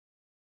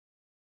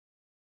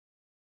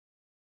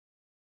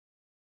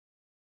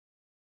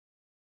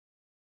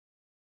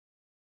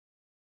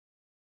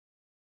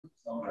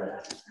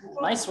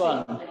Nice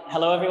one.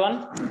 Hello,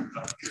 everyone.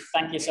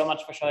 Thank you so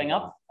much for showing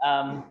up.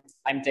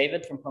 I'm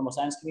David from Cornwall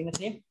Science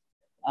Community.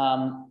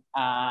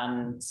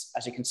 And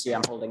as you can see,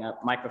 I'm holding a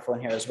microphone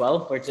here as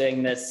well. We're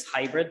doing this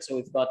hybrid, so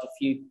we've got a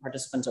few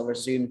participants over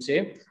Zoom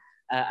too.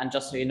 And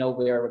just so you know,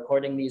 we are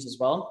recording these as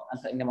well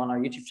and putting them on our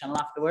YouTube channel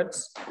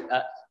afterwards.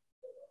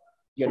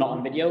 You're not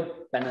on video,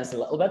 Ben is a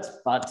little bit,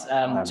 but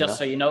just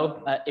so you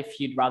know, if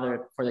you'd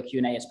rather, for the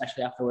Q&A,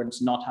 especially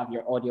afterwards, not have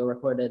your audio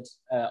recorded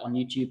on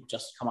YouTube,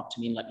 just come up to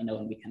me and let me know,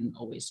 and we can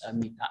always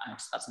mute that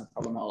out. That's no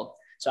problem at all.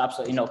 So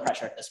absolutely no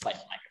pressure despite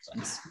the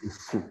microphones.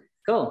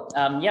 Cool.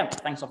 Yeah,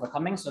 thanks all for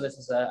coming. So this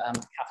is a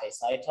Café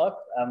side talk.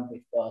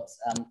 We've got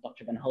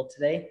Dr. Ben Holt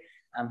today,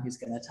 who's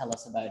going to tell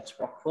us about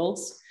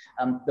rockpools.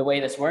 The way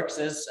this works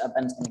is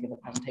Ben's going to give a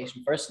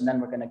presentation first, and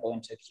then we're going to go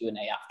into a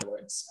Q&A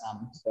afterwards,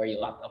 where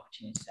you'll have the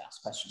opportunity to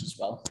ask questions as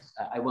well.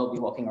 I will be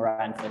walking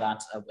around for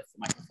that with the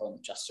microphone,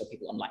 just so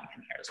people online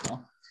can hear as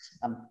well.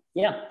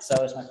 Yeah,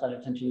 so it's my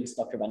pleasure to introduce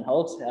Dr. Ben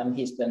Holt.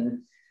 He's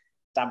been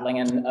dabbling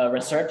in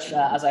research,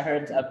 as I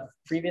heard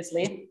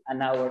previously, and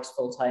now works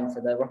full-time for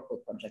the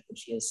Rockpool Project,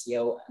 which he is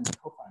CEO and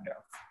co-founder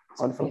of.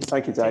 Wonderful.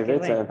 Thank you,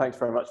 David, and thanks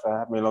very much for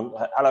having me along.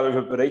 Hello,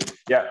 everybody.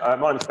 Yeah,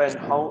 my name's Ben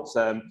Holt.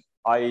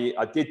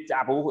 I did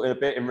dabble a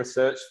bit in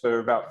research for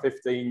about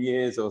 15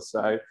 years or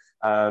so,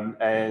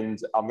 and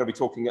I'm going to be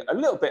talking a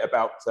little bit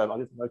about, I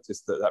didn't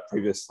notice that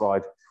previous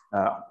slide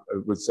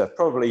was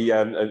probably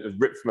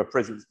ripped from a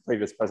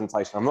previous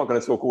presentation. I'm not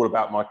going to talk all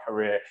about my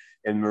career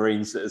in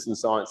marine citizen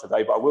science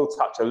today, but I will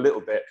touch a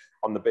little bit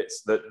on the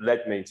bits that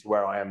led me to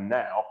where I am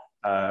now.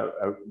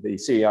 The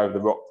CEO of the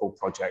Rockpool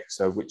Project,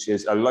 which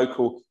is a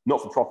local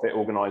not-for-profit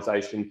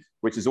organisation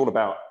which is all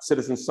about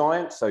citizen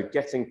science, so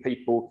getting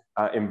people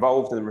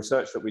involved in the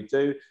research that we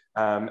do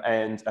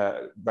and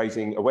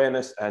raising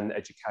awareness and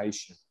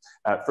education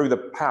through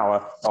the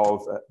power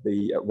of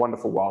the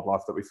wonderful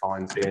wildlife that we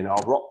find in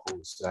our rock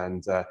pools.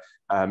 And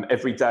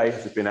every day,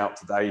 as we've been out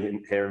today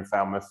here in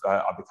Falmouth,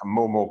 I've become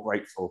more and more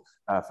grateful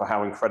for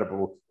how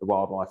incredible the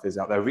wildlife is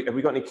out there. Have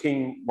we got any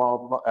keen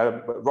rock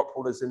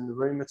poolers in the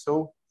room at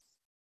all?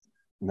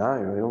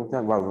 No, we all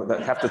don't. Well, we'll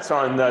have to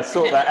try and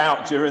sort that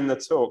out during the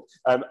talk.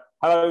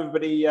 Hello,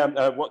 everybody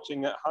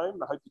watching at home.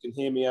 I hope you can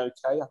hear me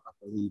okay. I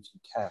believe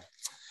you can.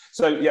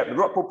 So, yeah, the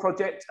Rockpool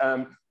Project.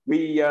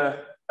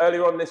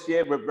 Earlier on this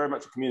year, we're very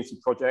much a community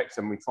project,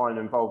 and we try and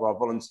involve our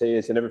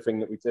volunteers in everything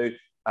that we do.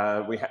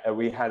 We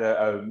had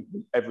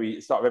every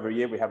start of every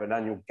year, we have an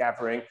annual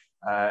gathering,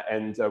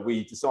 and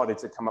we decided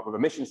to come up with a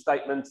mission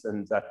statement,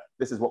 and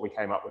this is what we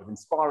came up with: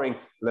 inspiring,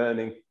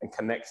 learning, and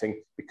connecting,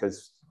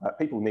 because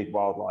people need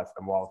wildlife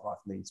and wildlife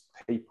needs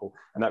people.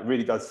 And that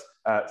really does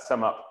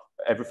sum up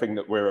everything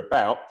that we're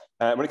about.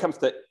 When it comes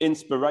to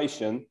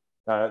inspiration,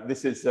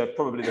 this is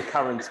probably the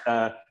current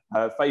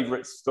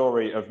favourite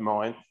story of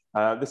mine.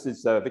 This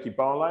is Vicky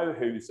Barlow,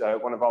 who's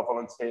one of our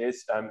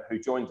volunteers who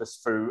joined us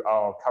through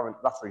our current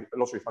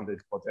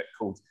lottery-funded project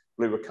called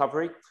Blue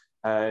Recovery.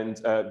 And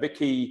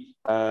Vicky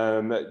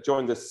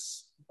joined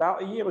us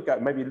about a year ago,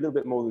 maybe a little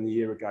bit more than a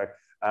year ago,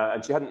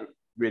 and she hadn't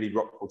really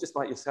rockpool, just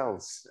like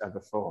yourselves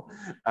before.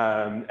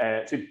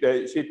 She'd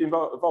been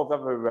involved in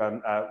other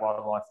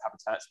wildlife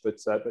habitats, but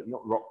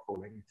not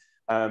rockpooling.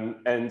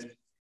 And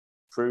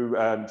through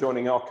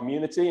joining our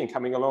community and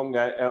coming along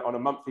on a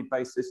monthly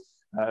basis,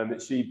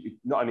 she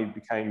not only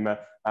became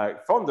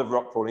fond of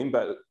rockpooling,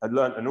 but had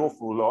learnt an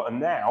awful lot. And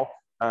now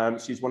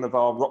she's one of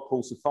our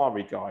rockpool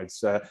safari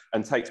guides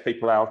and takes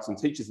people out and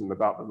teaches them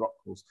about the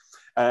rockpools.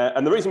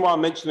 And the reason why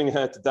I'm mentioning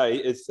her today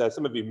is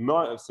some of you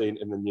might have seen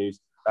in the news.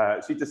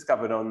 She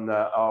discovered on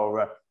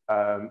our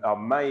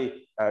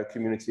May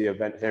community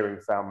event here in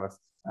Falmouth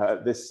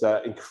this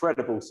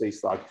incredible sea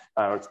slug.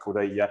 It's called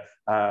a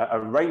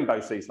rainbow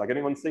sea slug.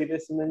 Anyone see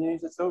this in the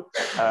news at all?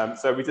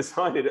 So we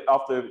decided it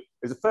was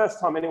the first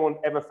time anyone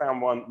ever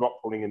found one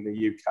rockpooling in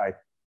the UK.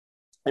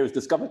 It was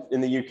discovered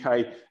in the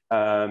UK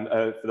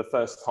for the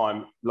first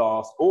time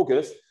last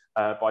August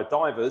by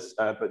divers,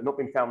 but not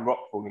been found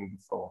rockpooling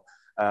before.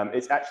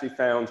 It's actually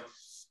found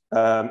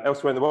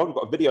elsewhere in the world. We've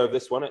got a video of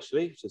this one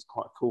actually, which is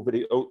quite a cool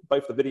video.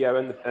 Both the video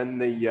and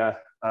the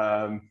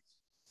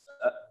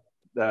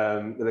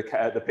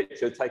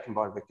picture taken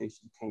by Vicky,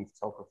 she's a keen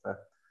photographer.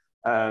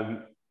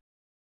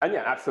 And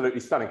yeah,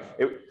 absolutely stunning.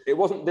 It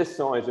wasn't this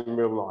size in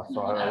real life.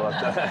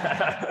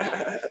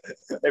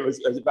 It was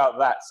about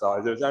that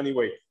size. It was only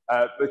we.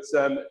 But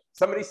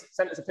somebody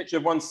sent us a picture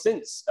of one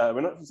since.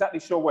 We're not exactly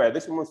sure where.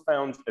 This one was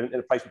found in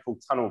a place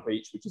called Tunnel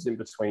Beach, which is in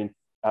between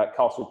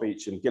Castle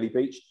Beach and Gilly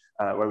Beach,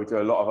 where we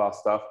do a lot of our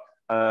stuff.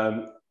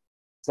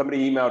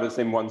 Somebody emailed us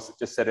in once that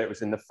just said it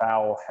was in the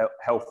Foul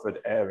Helford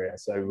area.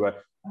 So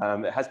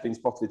it has been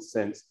spotted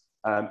since.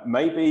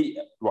 Maybe,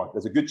 right,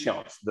 there's a good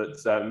chance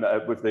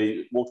that with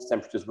the water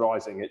temperatures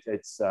rising,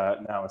 it's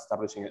now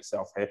establishing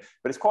itself here.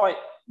 But it's quite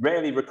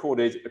rarely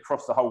recorded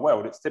across the whole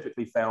world. It's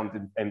typically found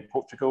in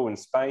Portugal and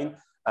Spain.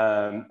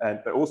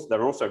 But also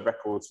there are also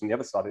records from the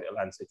other side of the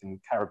Atlantic in the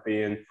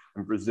Caribbean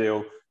and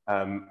Brazil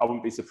I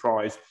wouldn't be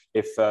surprised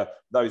if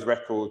those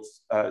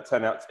records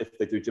turn out, if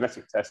they do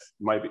genetic tests,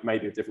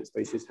 maybe a different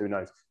species, who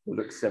knows, will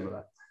look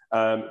similar.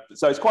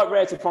 So it's quite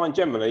rare to find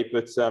generally,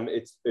 but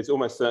it's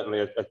almost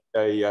certainly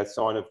a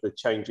sign of the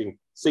changing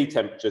sea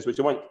temperatures, which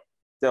I won't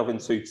delve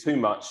into too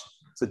much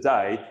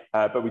today,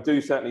 but we do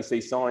certainly see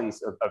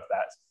signs of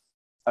that.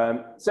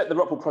 Set the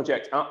Rockpool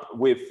Project up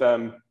with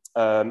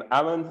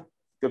Alan,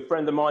 good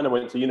friend of mine I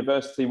went to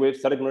university with,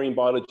 studied marine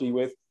biology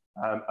with,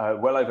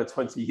 well over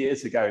 20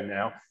 years ago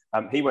now.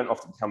 He went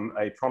off to become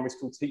a primary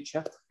school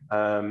teacher,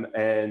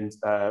 and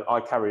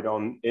I carried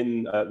on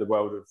in the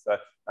world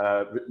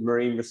of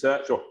marine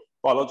research or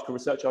biological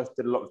research. I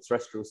did a lot of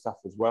terrestrial stuff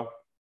as well.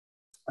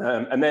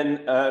 And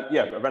then,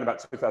 yeah, around about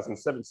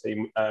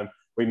 2017,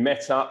 we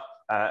met up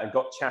and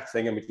got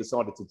chatting, and we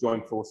decided to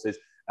join forces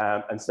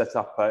and set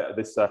up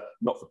this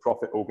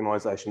not-for-profit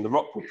organisation, the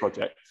Rockpool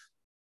Project.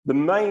 The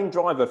main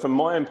driver from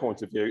my own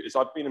point of view is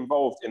I've been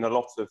involved in a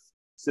lot of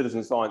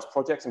citizen science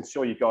projects. I'm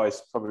sure you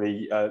guys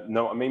probably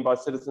know what I mean by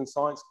citizen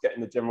science,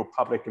 getting the general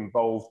public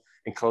involved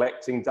in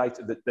collecting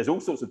data. There's all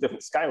sorts of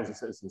different scales of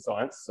citizen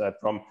science,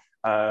 from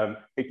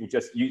people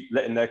just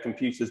letting their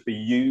computers be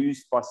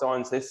used by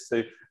scientists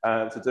to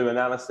do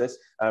analysis,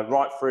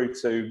 right through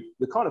to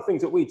the kind of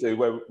things that we do,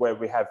 where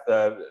we have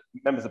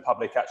members of the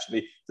public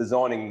actually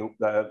designing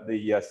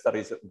the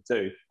studies that we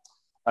do.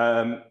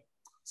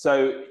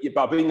 So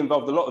but I've been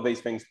involved in a lot of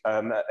these things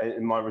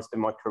in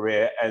my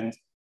career, and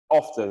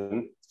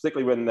often,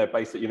 particularly when they're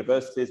based at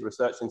universities,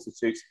 research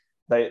institutes,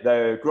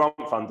 they're grant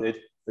funded,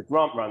 the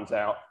grant runs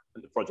out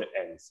and the project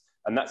ends.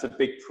 And that's a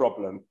big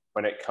problem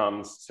when it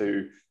comes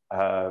to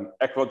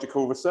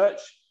ecological research.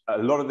 A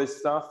lot of this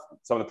stuff,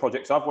 some of the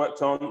projects I've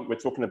worked on, we're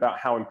talking about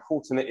how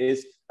important it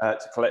is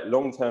to collect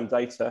long-term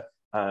data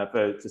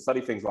to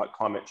study things like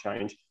climate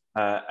change.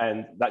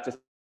 And that just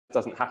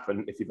doesn't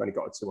happen if you've only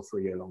got a 2 or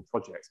 3 year long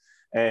project.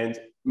 And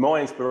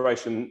my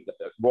inspiration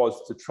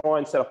was to try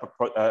and set up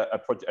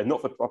a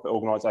not-for-profit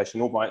organisation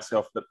all by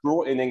itself that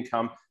brought in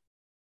income.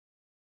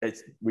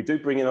 We do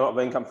bring in a lot of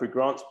income through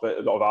grants, but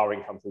a lot of our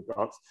income through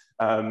grants,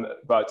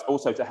 but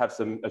also to have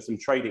some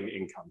trading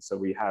income. So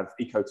we have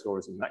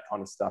ecotourism, that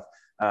kind of stuff,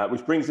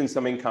 which brings in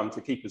some income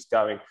to keep us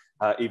going,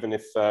 even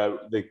if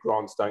the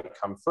grants don't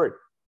come through.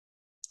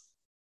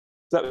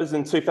 That was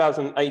in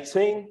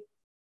 2018.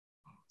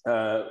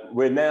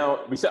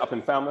 We set up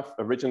in Falmouth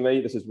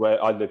originally. This is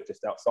where I live,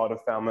 just outside of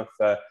Falmouth,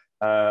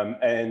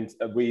 and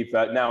we've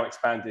now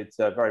expanded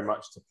very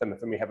much to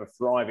Plymouth, and we have a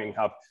thriving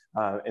hub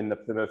in the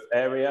Plymouth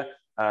area.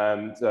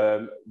 And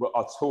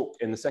I'll talk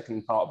in the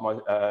second part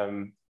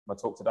of my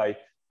talk today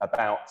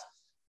about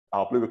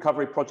our Blue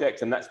Recovery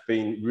project, and that's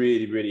been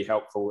really, really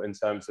helpful in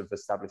terms of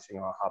establishing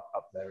our hub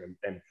up there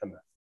in Plymouth.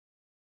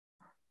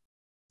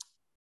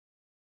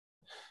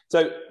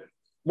 So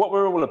what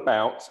we're all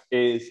about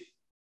is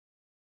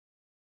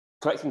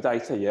collecting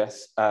data,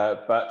 yes,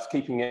 but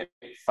keeping it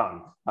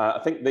fun. I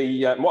think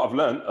what I've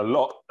learned a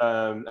lot,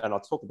 and I'll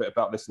talk a bit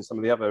about this in some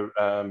of the other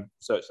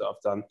research that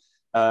I've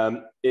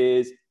done,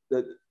 is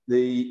that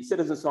the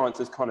citizen science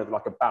is kind of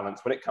like a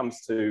balance when it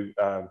comes to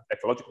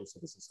ecological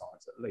citizen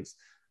science, at least.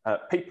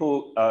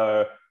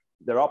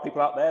 There are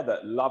people out there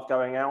that love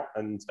going out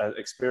and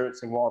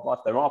experiencing wildlife.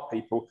 There are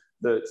people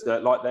that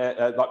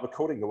like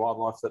recording the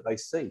wildlife that they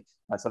see.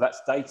 And so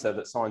that's data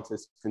that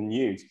scientists can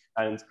use.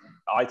 And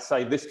I'd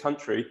say this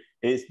country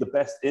is the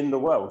best in the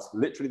world,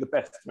 literally the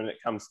best when it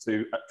comes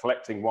to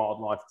collecting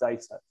wildlife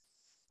data.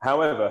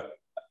 However,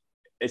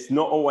 it's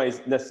not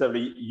always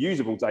necessarily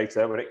usable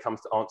data when it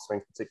comes to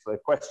answering particular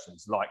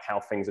questions, like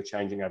how things are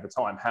changing over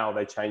time, how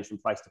they change from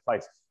place to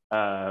place,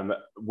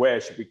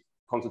 where should we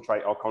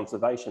concentrate our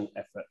conservation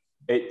effort.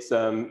 It's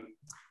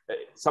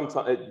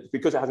sometimes,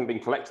 because it hasn't been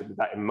collected with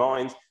that in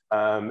mind,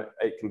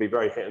 it can be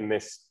very hit and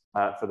miss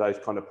for those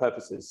kind of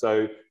purposes.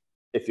 So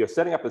if you're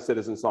setting up a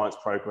citizen science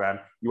program,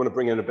 you want to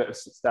bring in a bit of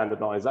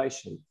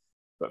standardization.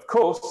 But of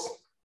course,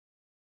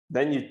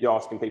 then you're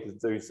asking people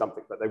to do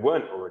something that they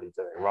weren't already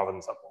doing rather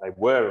than something they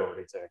were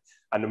already doing.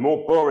 And the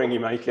more boring you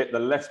make it, the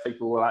less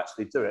people will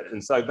actually do it.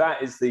 And so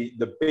that is the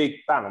big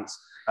balance.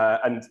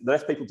 And the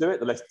less people do it,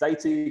 the less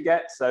data you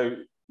get. So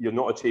you're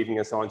not achieving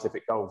your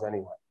scientific goals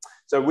anyway.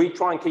 So we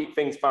try and keep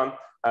things fun,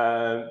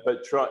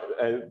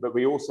 but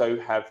we also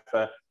have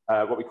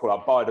what we call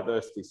our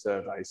biodiversity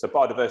surveys. So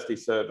biodiversity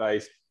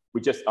surveys, we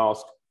just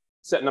ask a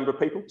set number of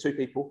people, 2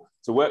 people,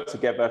 to work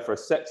together for a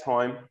set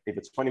time, either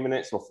 20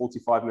 minutes or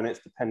 45 minutes,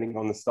 depending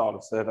on the style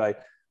of survey,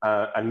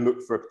 and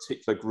look for a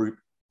particular group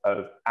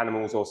of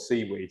animals or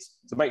seaweeds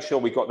to make sure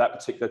we got that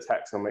particular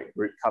taxonomic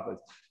group covered.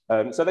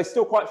 So they're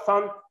still quite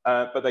fun,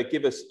 but they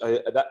give us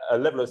a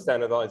level of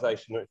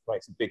standardization which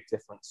makes a big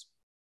difference.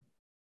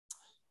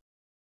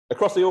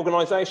 Across the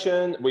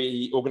organisation,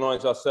 we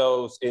organise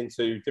ourselves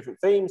into different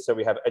themes. So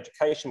we have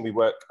education. We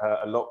work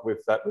a lot with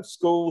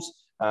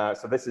schools.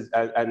 So this is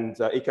and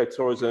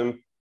ecotourism,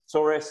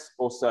 tourists,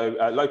 also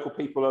local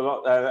people a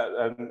lot.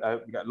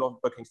 We get a lot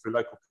of bookings through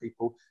local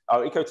people.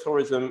 Our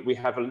ecotourism, we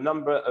have a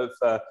number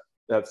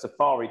of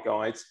safari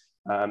guides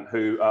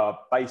who are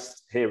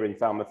based here in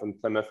Falmouth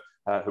and Plymouth,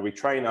 who we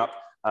train up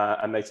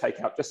and they take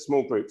out just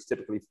small groups,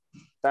 typically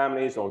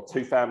families or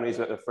 2 families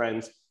that are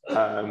friends,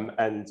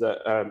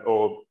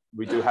 or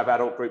we do have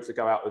adult groups that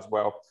go out as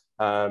well,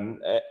 and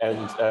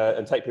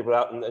take people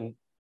out and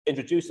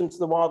introduce them to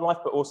the wildlife,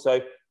 but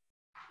also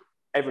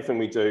everything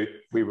we do,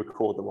 we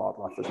record the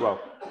wildlife as well.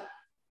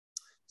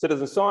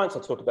 Citizen science,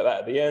 I'll talk about that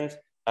at the end,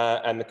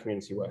 and the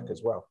community work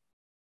as well.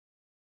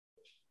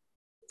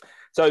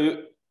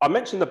 So I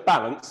mentioned the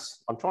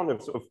balance. I'm trying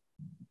to sort of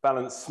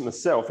balance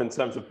myself in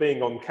terms of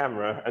being on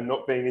camera and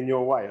not being in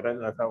your way. I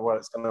don't know how well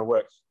it's going to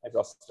work. Maybe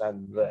I'll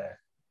stand there.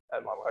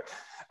 That might work.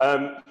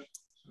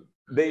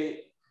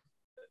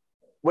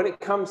 When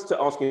it comes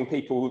to asking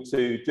people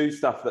to do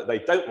stuff that they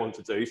don't want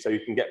to do so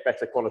you can get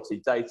better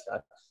quality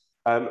data,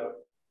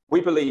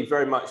 we believe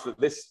very much that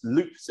this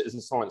loop,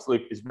 citizen science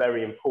loop, is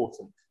very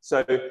important.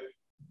 So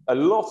a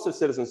lot of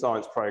citizen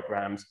science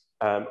programs,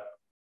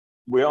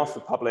 we ask the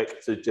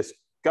public to just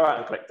go out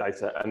and collect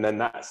data, and then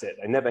that's it.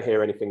 They never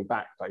hear anything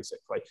back,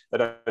 basically. They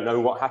don't know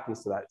what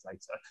happens to that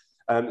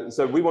data.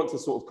 So we want to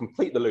sort of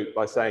complete the loop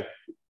by saying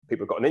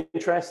people have got an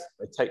interest,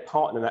 they take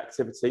part in an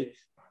activity,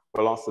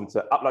 we'll ask them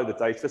to upload the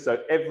data.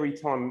 So every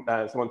time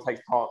someone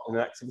takes part in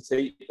an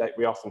activity,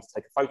 we ask them to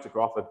take a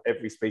photograph of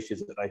every species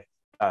that they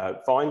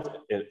find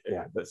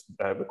that's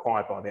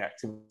required by the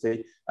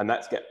activity, and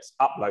that gets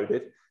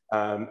uploaded.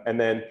 And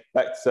then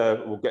that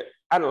will get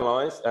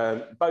analysed,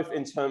 both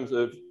in terms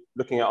of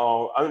looking at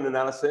our own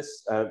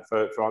analysis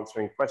for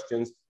answering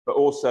questions, but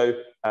also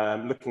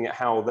looking at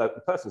how the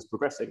person's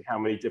progressing, how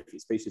many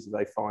different species are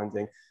they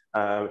finding,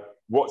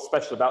 what's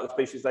special about the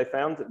species they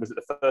found. Was it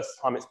the first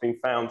time it's been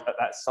found at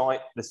that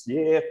site this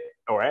year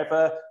or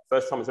ever?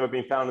 First time it's ever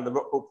been found in the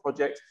Rockpool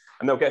Project?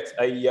 And they'll get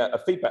a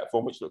feedback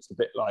form which looks a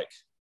bit like,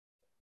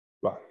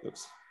 well,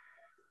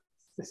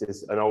 this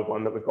is an old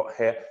one that we've got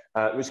here,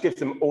 which gives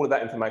them all of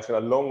that information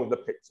along with the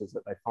pictures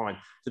that they find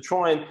to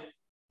try and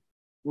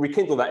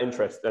rekindle that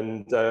interest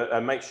and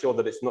make sure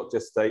that it's not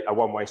just a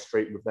one-way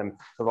street with them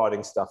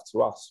providing stuff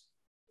to us.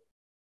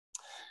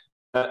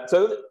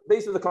 So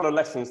these are the kind of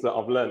lessons that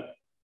I've learned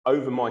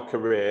over my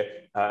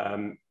career,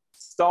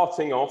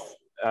 starting off,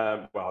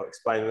 well, I'll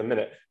explain in a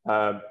minute,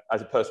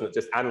 as a person that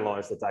just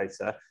analysed the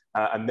data,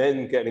 and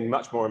then getting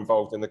much more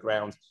involved in the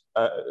ground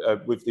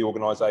with the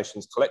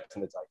organisations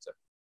collecting the data.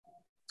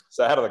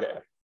 So how did I get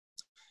here?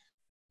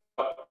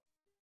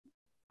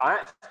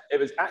 It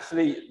was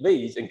actually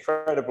these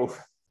incredible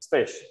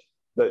fish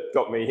that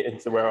got me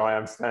into where I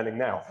am standing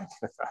now,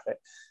 thinking about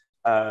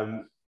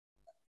it.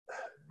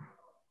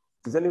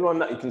 Does anyone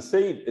that you can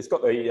see, it's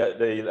got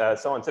the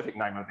scientific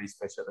name of these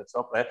fish at the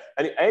top there.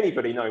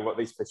 Anybody know what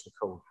these fish are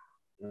called?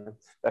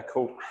 They're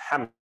called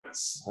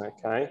hammocks,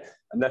 okay?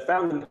 And they're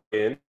found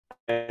in,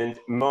 and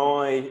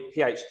my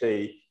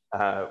PhD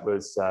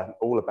was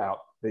all about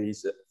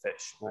these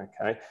fish,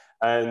 okay?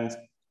 And I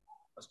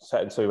was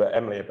chatting to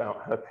Emily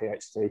about her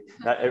PhD.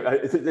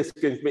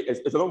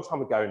 It's a long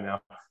time ago now,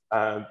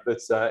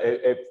 but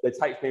it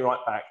takes me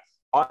right back.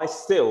 I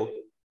still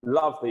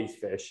love these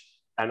fish,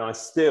 and I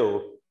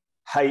still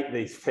hate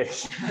these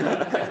fish.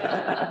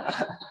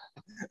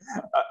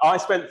 I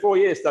spent 4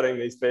 years studying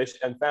these fish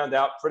and found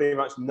out pretty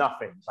much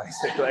nothing,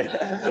 basically.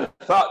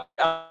 But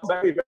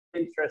very, very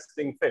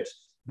interesting fish.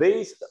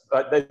 These,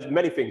 there's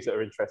many things that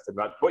are interesting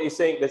about. What you're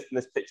seeing in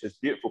this picture is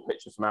beautiful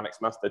pictures from Alex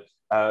Mustard.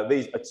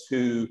 These are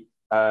 2,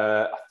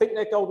 I think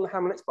they're golden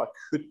hamlets, but I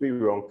could be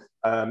wrong.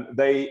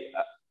 They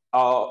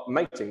are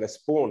mating, they're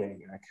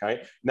spawning,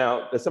 okay?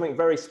 Now, there's something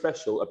very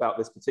special about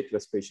this particular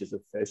species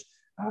of fish.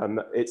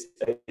 It's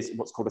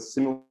what's called a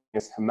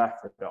simultaneous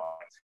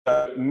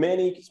hermaphrodite.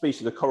 Many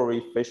species of coral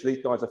reef fish,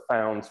 these guys are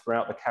found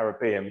throughout the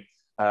Caribbean,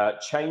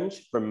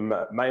 change from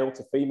male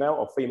to female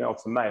or female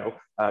to male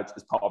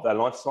as part of their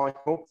life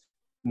cycle.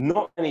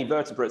 Not many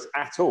vertebrates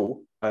at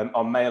all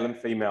are male and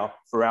female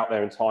throughout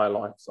their entire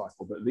life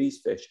cycle, but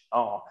these fish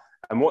are.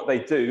 And what they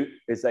do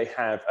is they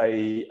have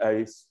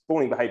a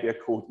spawning behavior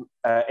called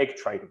egg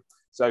trading.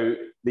 So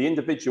the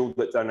individual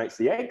that donates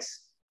the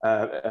eggs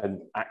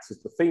and acts as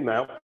the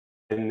female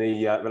in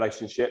the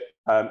relationship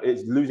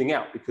is losing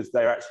out because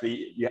they're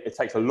actually, it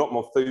takes a lot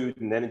more food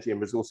and energy and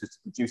resources to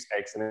produce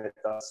eggs than it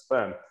does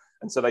sperm.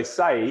 And so they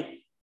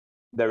say,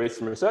 there is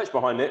some research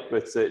behind it,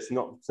 but it's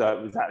not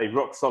exactly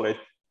rock solid,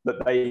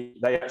 that they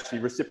actually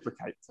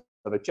reciprocate.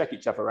 So they check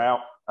each other out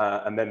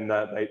and then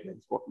they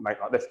make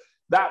like this.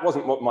 That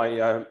wasn't what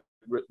my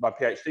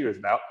PhD was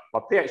about. My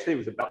PhD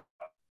was about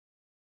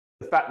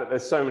the fact that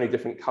there's so many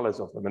different colors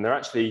of them, and they're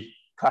actually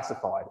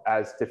classified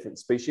as different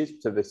species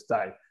to this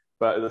day.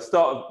 But at the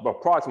start of, well,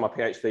 prior to my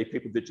PhD,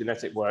 people did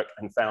genetic work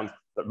and found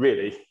that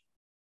really,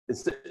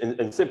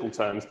 in simple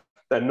terms,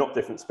 they're not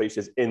different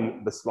species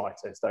in the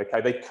slightest, okay?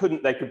 They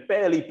could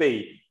barely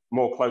be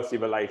more closely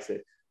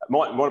related.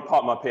 One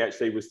part of my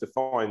PhD was to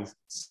find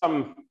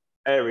some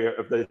area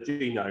of the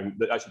genome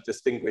that actually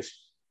distinguished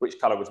which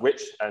colour was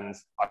which, and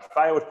I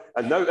failed,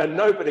 and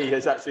nobody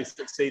has actually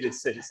succeeded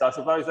since. So I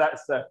suppose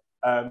that's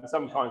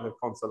some kind of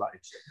consolation.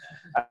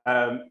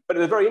 But it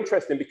was very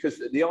interesting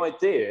because the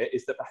idea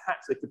is that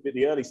perhaps they could be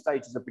the early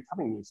stages of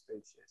becoming new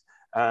species.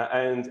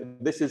 And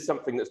this is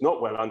something that's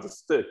not well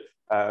understood.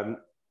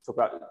 Talk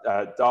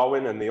about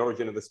Darwin and the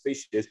origin of the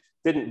species,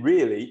 didn't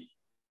really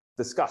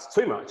discuss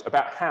too much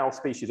about how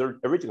species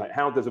originate.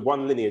 How does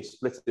one lineage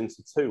split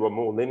into two or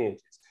more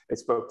lineages?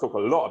 It's talk a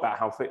lot about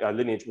how a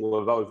lineage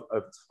will evolve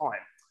over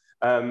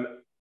time.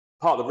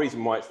 Part of the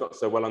reason why it's not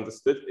so well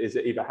understood is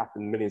it either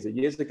happened millions of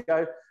years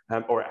ago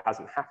or it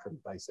hasn't happened,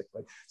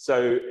 basically.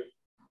 So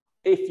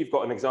if you've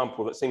got an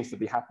example that seems to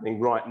be happening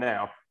right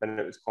now, then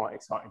it was quite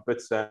exciting.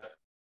 But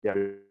yeah,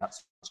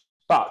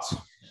 but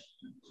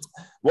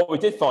what we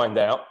did find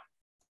out,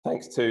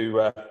 thanks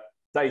to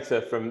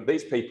data from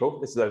these people,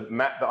 this is a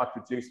map that I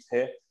produced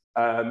here.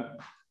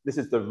 This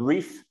is the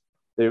Reef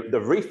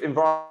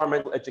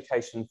Environmental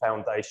Education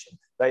Foundation.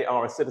 They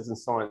are a citizen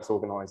science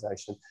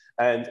organisation,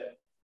 and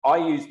I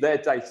used their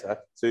data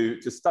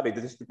to study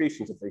the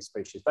distributions of these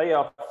species. They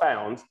are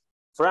found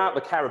throughout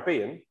the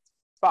Caribbean,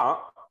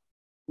 but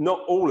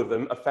not all of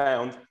them are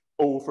found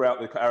all throughout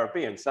the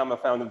Caribbean. Some are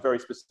found in very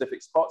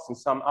specific spots and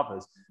some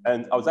others.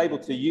 And I was able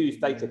to use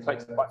data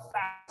collected by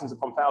thousands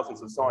upon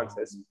thousands of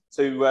scientists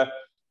to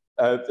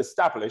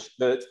establish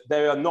that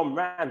they are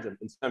non-random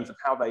in terms of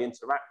how they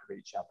interact with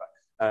each other.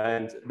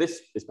 And this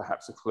is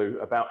perhaps a clue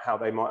about how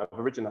they might have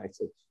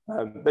originated.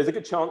 There's a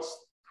good chance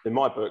in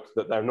my book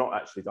that they're not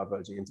actually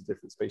diverging into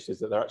different species,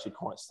 that they're actually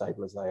quite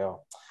stable as they are.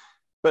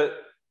 But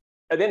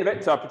at the end of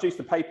it, so I produced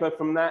a paper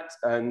from that,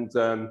 and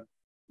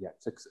yeah,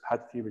 had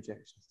a few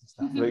rejections and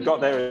stuff, but it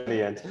got there in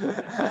the end.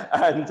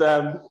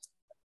 And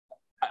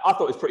I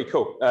thought it was pretty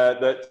cool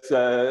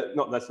that,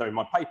 not necessarily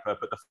my paper,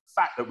 but the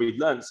fact that we've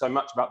learned so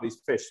much about these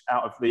fish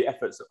out of the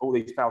efforts that all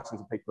these thousands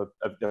of people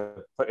have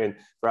put in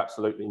for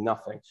absolutely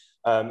nothing.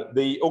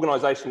 The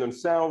organisation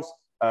themselves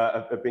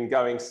have been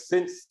going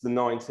since the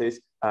 90s.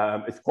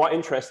 It's quite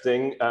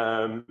interesting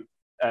and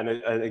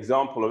an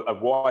example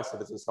of why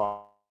citizen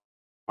science,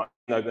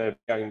 they're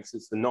going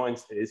since the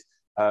 90s.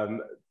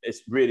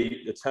 It's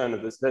really the turn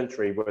of the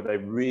century where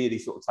they've really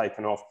sort of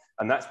taken off,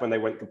 and that's when they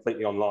went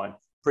completely online.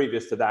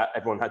 Previous to that,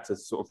 everyone had to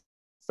sort of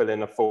fill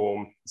in a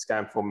form,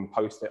 scan form, and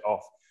post it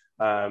off.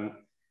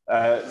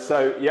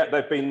 So yeah,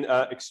 they've been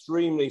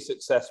extremely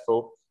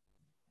successful.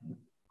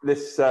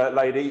 This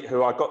lady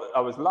who I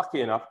was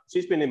lucky enough,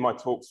 she's been in my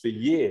talks for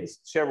years.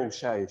 Cheryl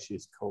Shea,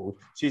 she's called.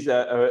 She's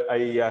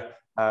a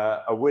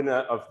winner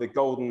of the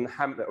Golden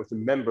Hamlet, or a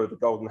member of the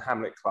Golden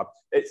Hamlet Club.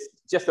 It's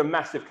just a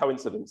massive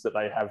coincidence that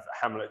they have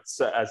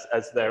Hamlets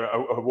as their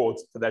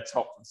awards for their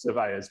top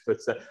surveyors. But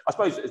I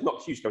suppose it's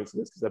not a huge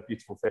coincidence because they're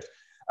beautiful fish.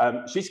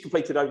 She's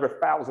completed over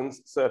 1,000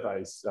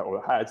 surveys,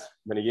 or had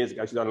many years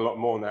ago. She's done a lot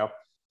more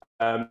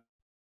now.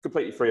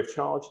 Completely free of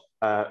charge,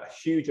 a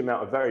huge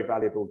amount of very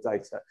valuable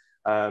data.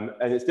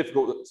 And it's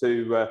difficult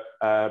to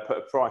put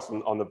a price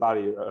on the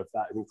value of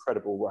that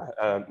incredible work.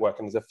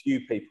 And there's a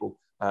few people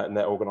in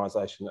their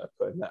organisation that have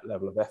put in that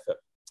level of effort.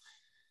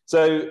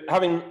 So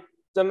having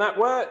done that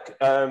work,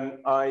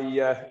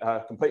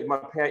 I completed my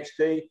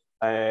PhD,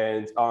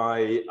 and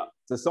I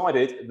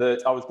decided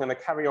that I was going to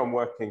carry on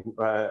working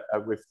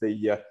with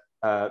the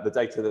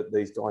data that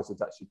these guys had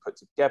actually put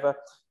together,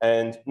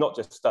 and not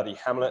just study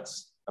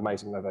hamlets,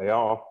 amazing though they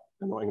are,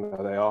 annoying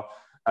though they are.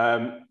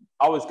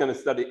 I was going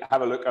to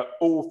have a look at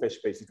all fish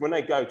species. When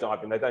they go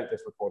diving, they don't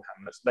just record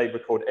hamlets, they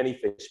record any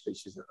fish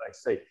species that they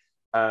see.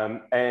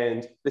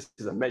 And this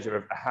is a measure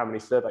of how many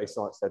survey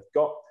sites they've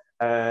got.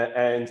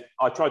 And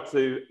I tried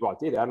to, well,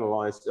 I did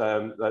analyse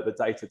the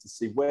data to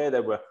see where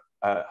there were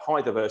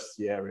high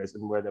diversity areas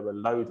and where there were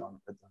low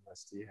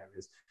diversity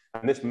areas.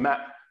 And this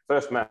map,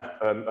 first map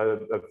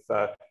of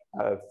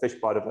fish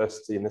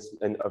biodiversity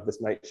of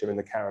this nature in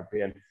the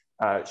Caribbean,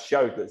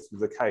 showed that this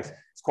was the case.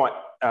 It's quite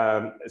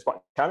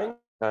challenging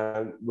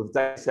with a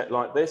data set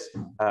like this.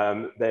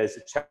 There's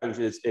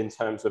challenges in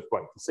terms of,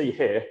 well, you can see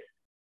here.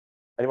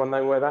 Anyone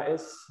know where that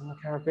is in the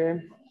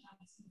Caribbean?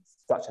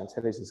 Dutch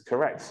Antilles is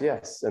correct,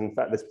 yes. In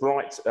fact, this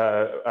bright,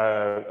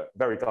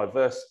 very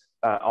diverse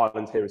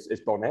island here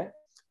is Bonaire,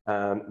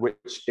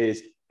 which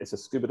is a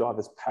scuba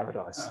diver's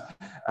paradise.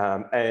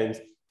 And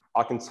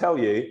I can tell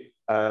you,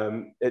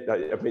 I've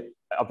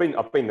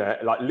been there.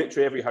 Like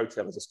literally every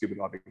hotel is a scuba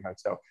diving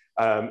hotel.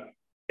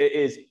 It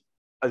is,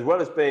 as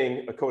well as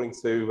being, according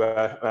to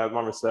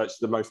my research,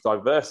 the most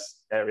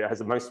diverse area, has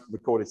the most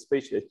recorded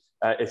species.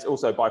 It's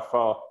also by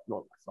far,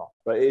 not by far,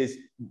 but it is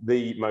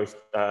the most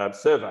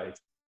surveyed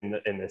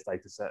in this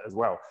data set as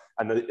well.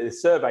 And the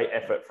survey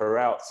effort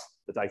throughout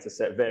the data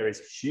set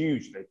varies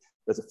hugely.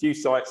 There's a few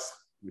sites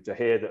which are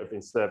here that have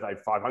been surveyed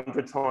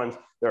 500 times.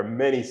 There are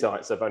many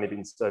sites that have only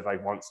been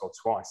surveyed once or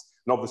twice.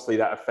 And obviously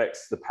that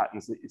affects the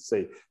patterns that you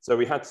see. So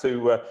we had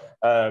to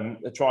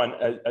try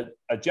and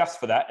adjust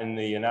for that in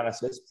the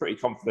analysis, pretty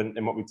confident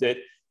in what we did.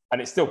 And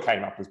it still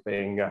came up as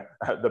being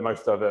the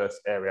most diverse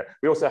area.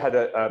 We also had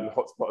a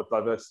hotspot of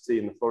diversity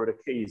in the Florida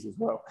Keys as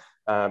well.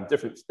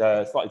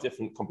 Slightly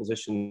different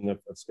composition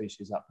of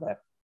species up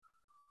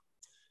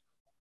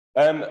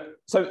there.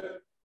 So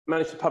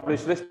managed to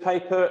publish this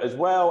paper as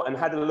well, and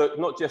had a look,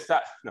 not just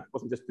that, no,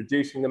 wasn't just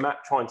producing the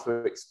map, trying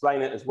to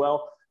explain it as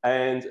well.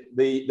 And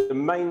the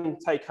main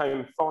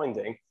take-home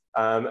finding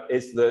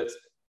is that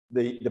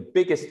the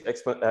biggest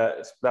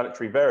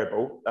explanatory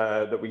variable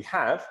that we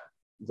have,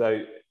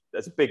 though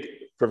there's a big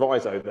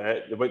proviso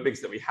there, the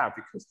biggest that we have,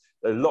 because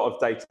there's a lot of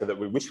data that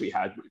we wish we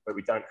had, but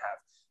we don't have.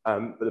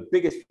 But the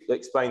biggest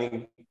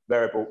explaining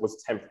variable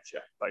was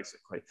temperature,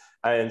 basically.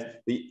 And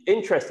the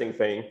interesting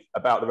thing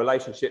about the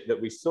relationship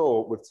that we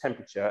saw with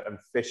temperature and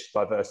fish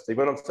diversity,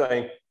 when I'm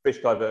saying fish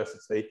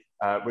diversity,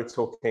 we're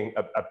talking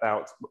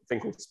about a thing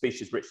called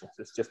species richness.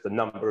 It's just the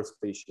number of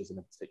species in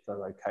a particular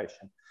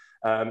location.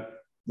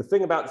 The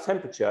thing about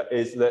temperature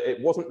is that it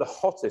wasn't the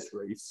hottest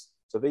reefs.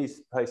 So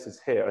these places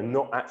here are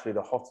not actually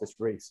the hottest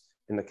reefs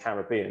in the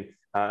Caribbean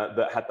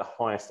that had the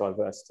highest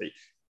diversity.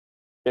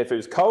 If it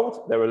was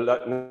cold, there were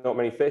not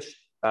many fish.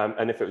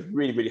 And if it was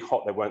really, really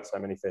hot, there weren't so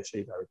many fish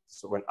either. It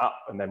sort of went up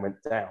and then went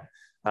down.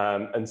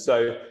 And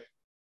so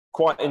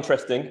quite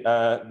interesting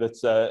that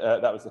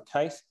that was the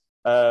case.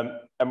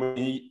 And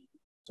we,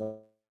 sorry,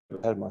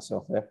 I had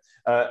myself there.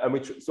 And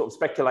we sort of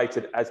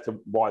speculated as to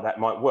why that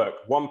might work.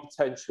 One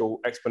potential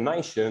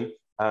explanation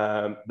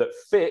that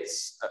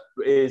fits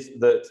is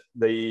that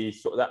the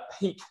sort of that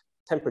peak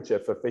temperature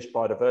for fish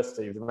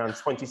biodiversity is around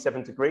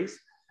 27 degrees.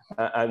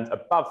 And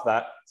above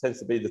that tends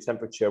to be the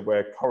temperature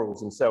where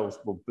corals themselves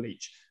will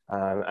bleach.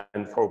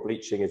 And coral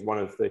bleaching is one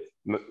of the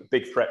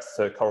big threats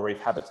to coral reef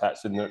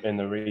habitats in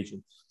the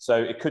region. So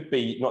it could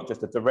be not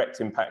just a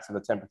direct impact of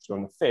the temperature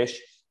on the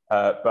fish,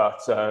 but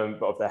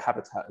of their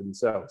habitat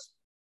themselves.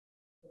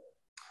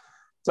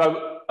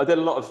 So I did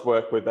a lot of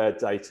work with their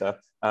data.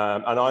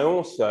 And I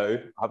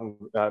also, I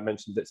haven't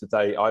mentioned it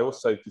today, I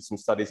also did some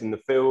studies in the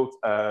field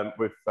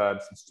with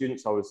some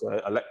students. I was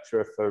a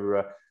lecturer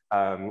for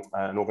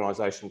an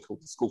organisation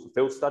called the School for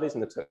Field Studies in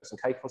the Turks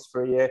and Caicos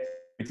for a year.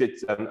 We did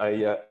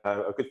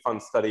a good fun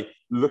study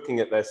looking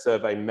at their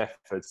survey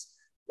methods.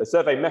 The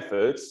survey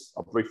methods,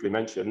 I'll briefly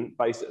mention,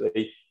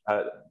 basically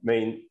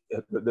mean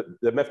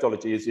the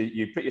methodology is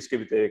you put your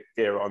scuba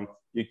gear on,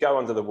 you go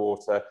under the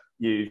water,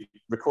 you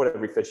record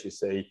every fish you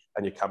see,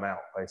 and you come out,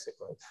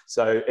 basically.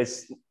 So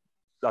it's,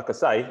 like I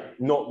say,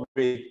 not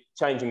really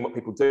changing what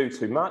people do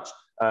too much.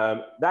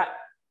 That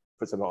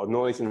puts a lot of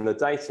noise in the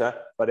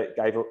data, but it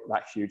gave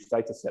that huge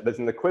data set. There's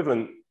an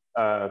equivalent,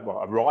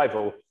 well, a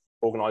rival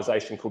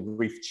organisation called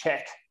Reef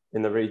Check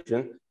in the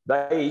region.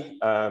 They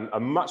are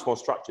much more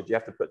structured. You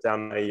have to put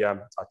down a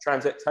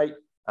transit tape,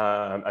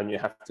 and you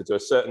have to do a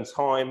certain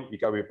time. You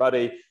go with your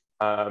buddy,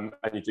 and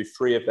you do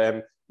 3 of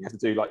them. You have to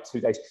do like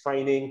 2 days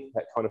training,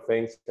 that kind of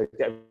thing. So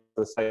get to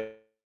the same.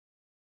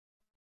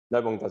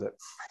 No one does it,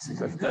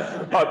 basically.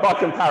 by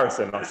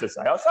comparison, I should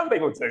say. Some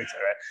people do it.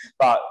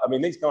 But, I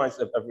mean, these guys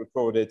have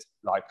recorded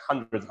like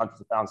hundreds of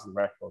thousands of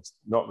records,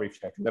 not Reef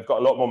Check. And they've got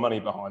a lot more money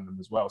behind them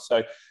as well.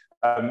 So,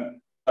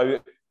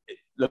 the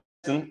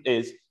lesson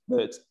is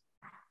that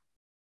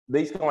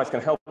these guys can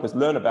help us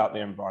learn about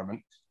the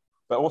environment,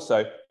 but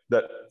also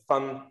that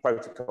fun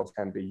protocols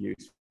can be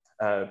used.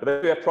 But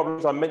there are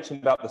problems. I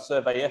mentioned about the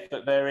survey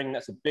effort varying.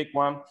 That's a big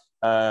one.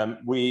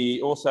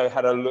 We also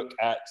had a look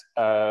at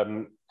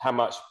how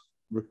much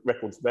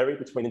records vary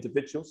between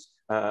individuals.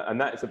 And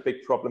that is a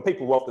big problem.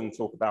 People often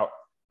talk about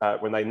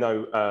when they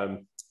know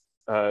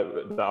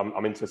that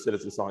I'm into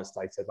citizen science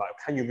data, like,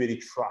 can you really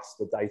trust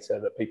the data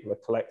that people are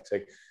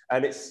collecting?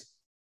 And it's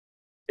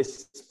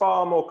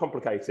far more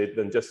complicated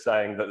than just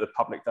saying that the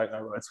public don't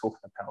know what they're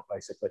talking about,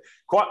 basically.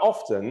 Quite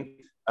often,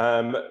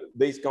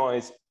 these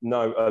guys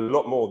know a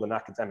lot more than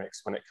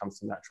academics when it comes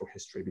to natural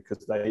history,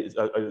 because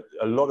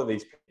a lot of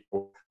these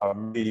people are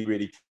really,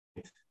 really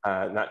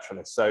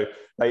naturalists. So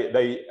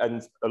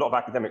and a lot of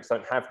academics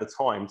don't have the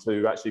time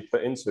to actually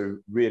put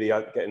into really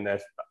getting their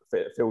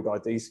field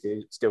ID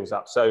skills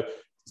up. So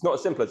it's not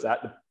as simple as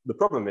that. The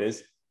problem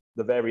is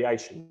the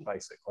variation,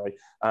 basically.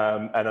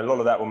 And a lot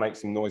of that will make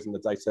some noise in the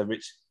data,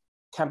 which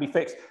can be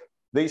fixed.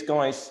 These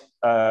guys,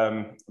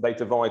 they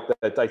divide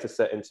their data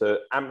set into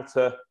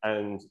amateur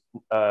and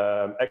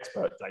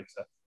expert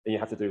data. And you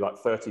have to do like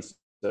 30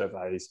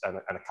 surveys and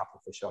a couple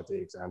of fish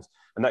ID exams.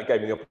 And that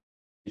gave me the opportunity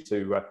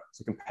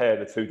to compare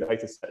the 2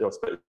 data sets, or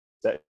split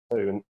set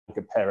 2 and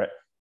compare it.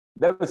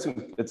 There was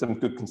some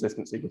good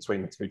consistency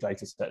between the 2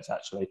 data sets,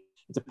 actually.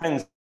 It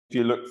depends if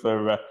you look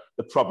for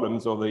the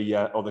problems or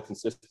the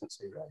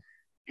consistency, really.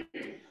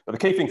 But the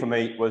key thing for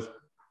me was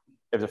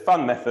it was a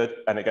fun method,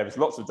 and it gave us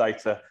lots of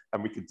data,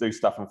 and we could do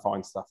stuff and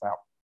find stuff out.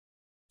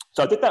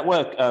 So I did that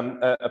work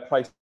at a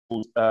place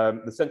called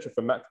the Centre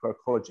for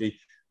Macroecology,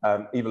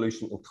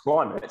 Evolution and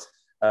Climate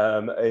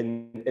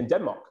in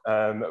Denmark,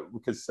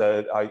 because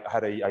I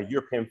had a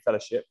European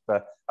fellowship.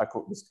 At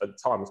the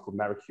time, it was called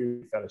Marie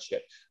Curie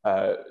Fellowship.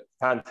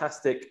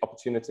 Fantastic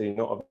opportunity,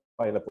 not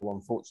available,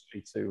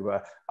 unfortunately, to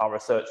our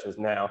researchers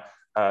now,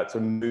 to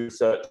move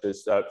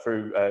researchers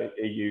through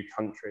EU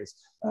countries.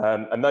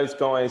 And those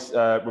guys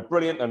were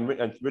brilliant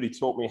and really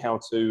taught me how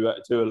to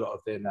do a lot of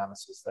the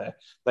analysis there.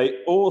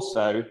 They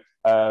also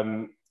gave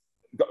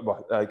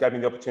me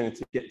the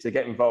opportunity to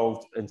get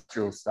involved in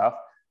industrial stuff.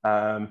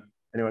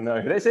 Anyone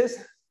know who this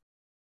is?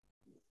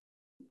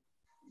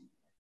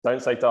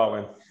 Don't say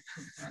Darwin.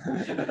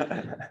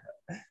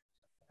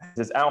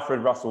 This is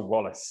Alfred Russel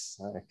Wallace,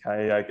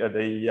 okay,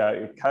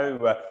 the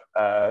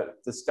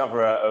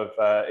co-discoverer of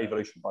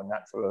evolution by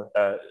natural,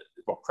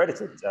 well,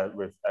 credited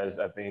with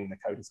being the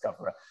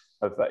co-discoverer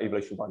of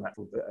evolution by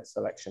natural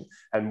selection.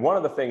 And one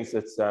of the things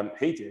that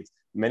he did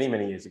many,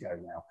 many years ago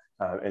now,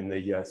 in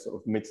the sort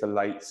of mid to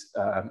late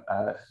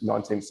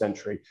 19th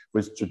century,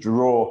 was to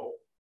draw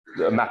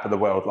a map of the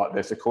world like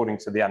this according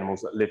to the animals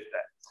that lived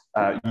there.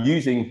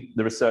 Using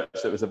the research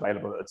that was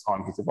available at the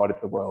time, he divided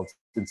the world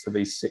into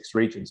these 6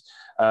 regions.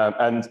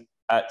 And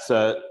at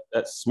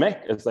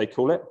SMEC, as they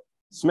call it,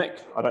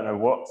 SMEC, I don't know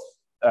what,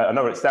 I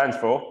know what it stands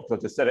for, because I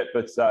just said it,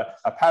 but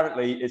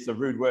apparently it's a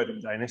rude word in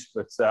Danish,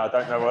 but I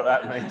don't know what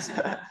that means,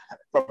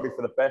 probably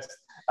for the best.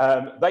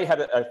 They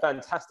had a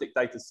fantastic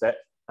data set,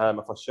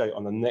 if I show you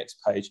on the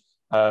next page,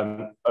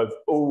 of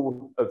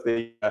all of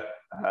the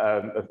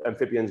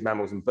amphibians,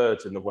 mammals and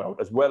birds in the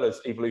world, as well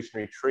as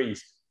evolutionary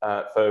trees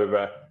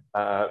for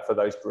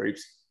those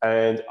groups.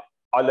 And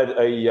I led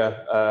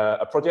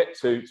a project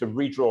to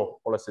redraw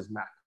Wallace's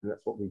map, and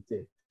that's what we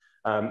did.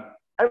 And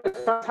it was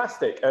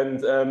fantastic,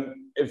 and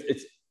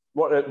it's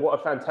what a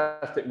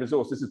fantastic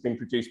resource. This has been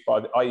produced by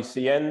the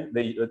IUCN,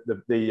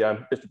 the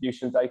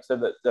distribution data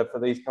that for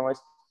these guys.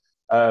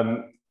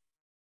 A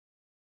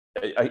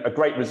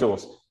great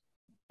resource.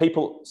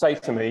 People say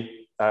to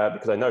me,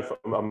 because I know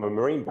I'm a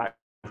marine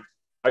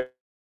background,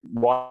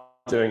 why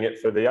doing it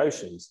for the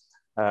oceans?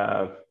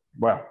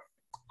 Well,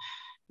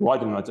 why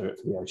didn't I do it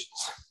for the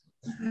oceans?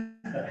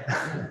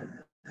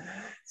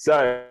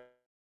 So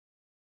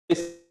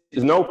this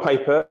is an old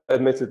paper,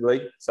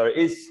 admittedly, so it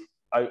is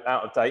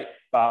out of date,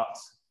 but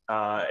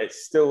it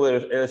still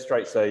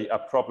illustrates a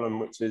problem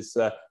which is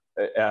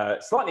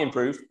slightly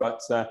improved,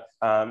 but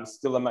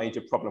still a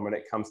major problem when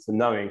it comes to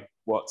knowing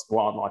what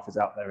wildlife is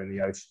out there in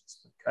the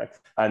oceans. Okay,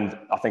 and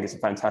I think it's a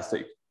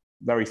fantastic,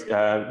 very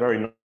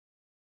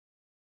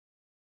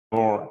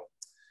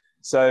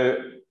So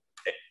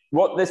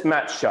what this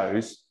map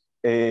shows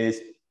is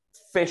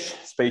fish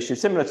species,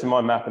 similar to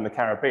my map in the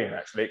Caribbean,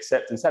 actually,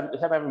 except instead of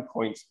having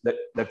points, that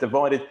they've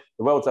divided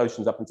the world's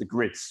oceans up into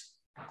grids.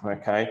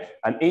 Okay,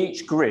 and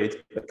each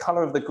grid, the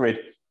color of the grid,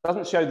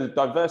 doesn't show the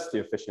diversity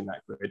of fish in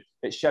that grid.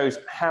 It shows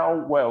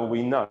how well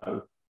we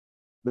know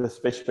the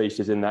fish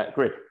species in that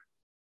grid.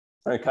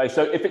 Okay,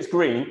 so if it's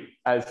green,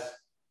 as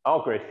our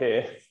grid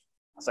here,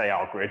 I say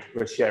our grid,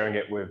 we're sharing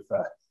it with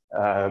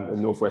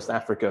Northwest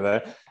Africa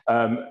there,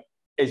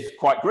 is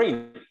quite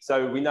green.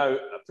 So we know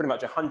pretty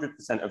much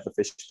 100% of the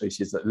fish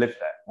species that live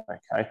there,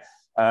 okay?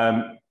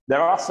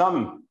 There are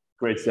some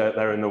grids out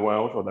there in the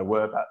world, or there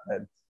were back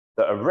then,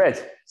 that are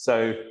red.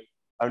 So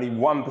only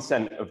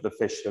 1% of the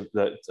fish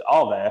that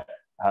are there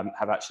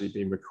have actually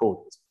been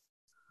recorded.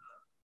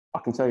 I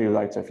can tell you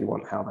later if you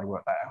want how they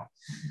work that out.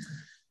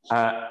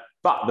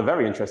 But the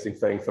very interesting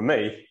thing for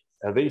me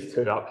are these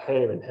two up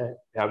here and here,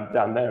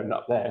 down there and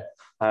up there.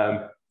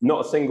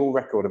 Not a single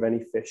record of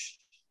any fish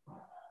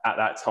at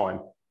that time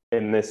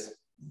in this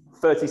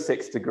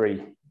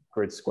 36-degree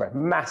grid square.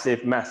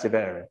 Massive, massive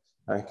area,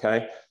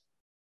 okay?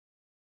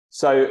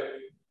 So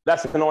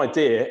that's an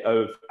idea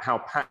of how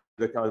packed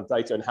the kind of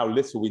data and how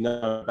little we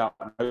know about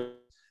it.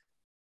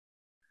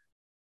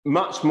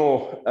 Much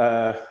more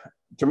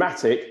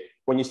dramatic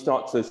when you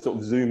start to sort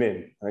of zoom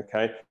in,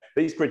 okay?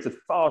 These grids are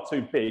far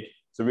too big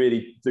to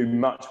really do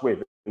much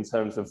with in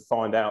terms of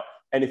find out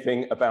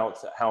anything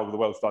about how the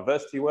world's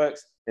diversity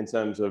works, in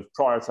terms of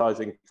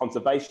prioritizing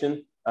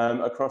conservation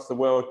across the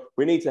world.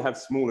 We need to have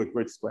smaller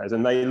grid squares,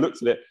 and they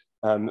looked at it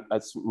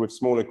with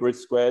smaller grid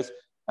squares,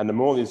 and the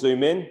more you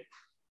zoom in,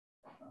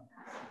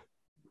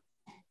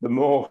 the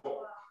more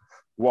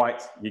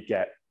white you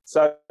get.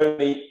 So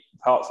many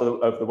parts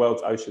of the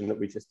world's ocean that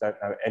we just don't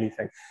know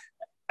anything.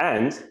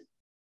 And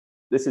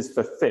this is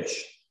for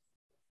fish.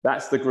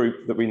 That's the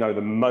group that we know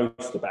the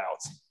most about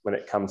when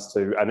it comes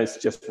to, and it's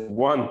just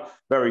one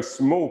very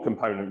small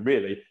component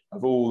really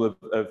of all of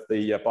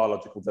the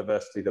biological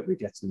diversity that we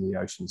get in the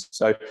oceans.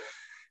 So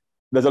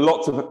there's a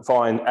lot to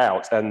find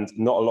out and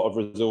not a lot of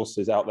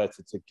resources out there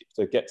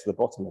to get to the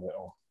bottom of it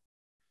all.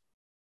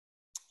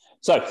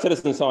 So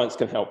citizen science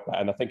can help that,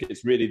 and I think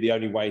it's really the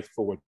only way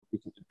forward. We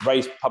can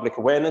raise public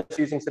awareness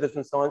using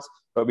citizen science,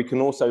 but we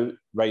can also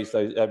raise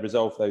those,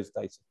 resolve those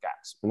data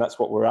gaps, and that's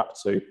what we're up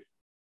to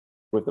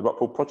with the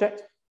Rockpool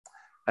Project.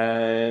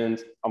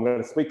 And I'm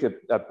going to speak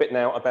a bit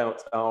now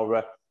about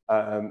our,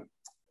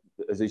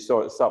 as you saw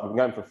at the start, we've been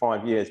going for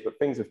 5 years, but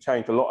things have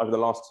changed a lot over the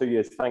last 2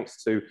 years,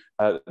 thanks to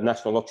the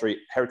National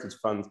Lottery Heritage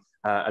Fund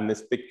and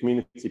this big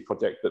community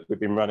project that we've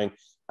been running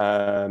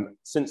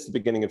since the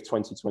beginning of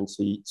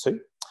 2022.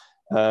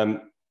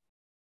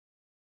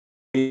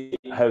 We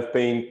have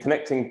been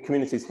connecting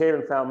communities here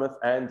in Falmouth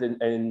and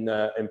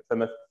in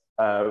Plymouth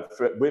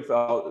with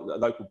our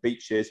local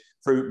beaches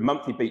through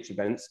monthly beach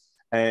events.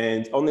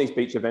 And on these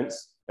beach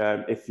events,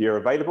 if you're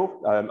available,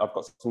 I've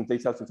got some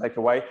details to take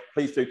away.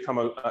 Please do come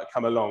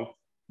along.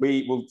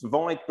 We will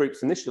divide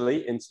groups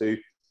initially into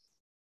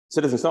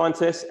citizen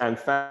scientists and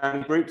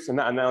family groups, and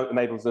that now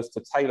enables us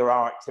to tailor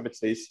our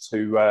activities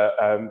to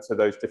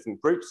those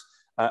different groups.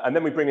 And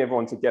then we bring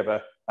everyone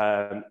together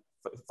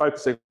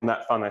focusing on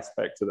that fun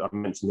aspect that I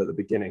mentioned at the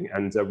beginning.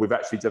 And we've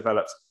actually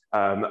developed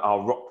our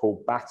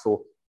Rockpool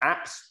Battle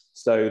apps.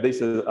 So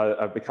these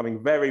are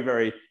becoming very,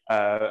 very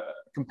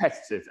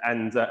competitive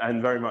and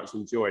very much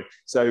enjoyed.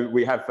 So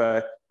we have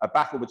a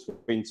battle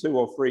between 2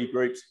 or 3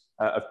 groups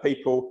of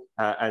people,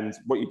 and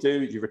what you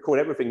do is you record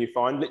everything you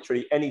find,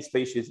 literally any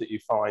species that you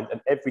find, and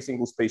every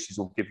single species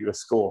will give you a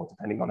score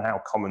depending on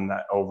how common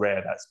that or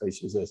rare that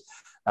species is.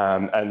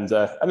 And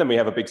then we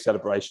have a big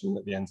celebration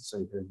at the end to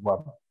see who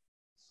won.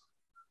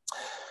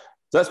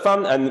 So that's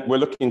fun, and we're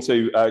looking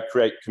to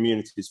create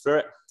communities for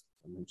it.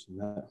 I mentioned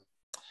that.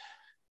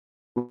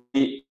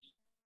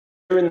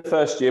 During the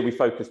first year, we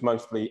focused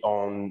mostly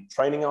on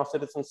training our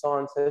citizen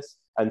scientists,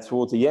 and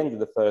towards the end of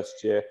the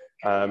first year,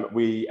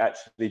 we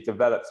actually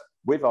developed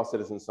with our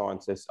citizen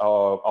scientists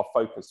our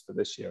focus for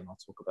this year, and I'll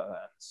talk about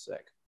that in a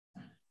sec.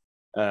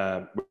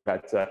 We've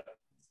had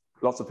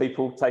lots of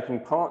people taking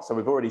part, so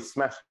we've already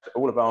smashed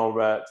all of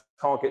our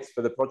targets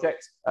for the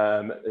project.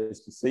 As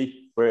you can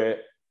see, we're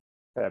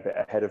a bit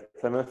ahead of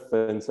Plymouth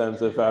in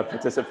terms of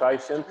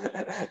participation.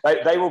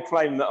 They will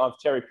claim that I've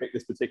cherry-picked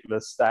this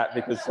particular stat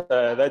because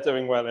they're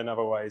doing well in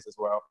other ways as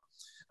well.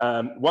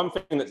 One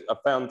thing that I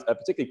found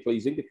particularly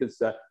pleasing, because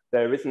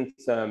there isn't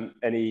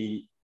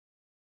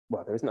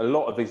there isn't a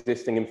lot of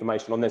existing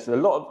information on this. There's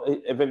a lot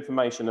of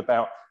information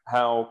about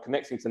how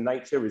connecting to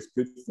nature is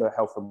good for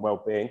health and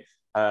well-being.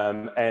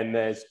 And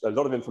there's a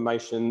lot of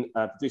information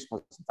produced by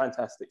some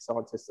fantastic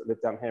scientists that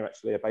live down here,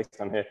 actually are based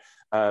down here,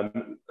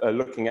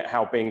 looking at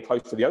how being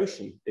close to the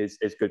ocean is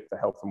good for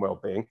health and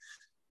well-being.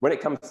 When it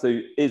comes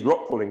to is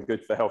rock pooling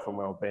good for health and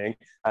well-being,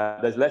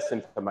 there's less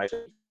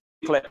information.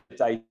 We collect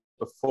data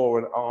before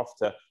and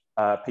after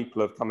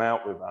people have come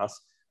out with us.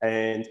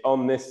 And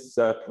on this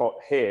plot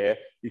here,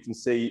 you can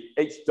see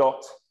each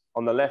dot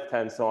on the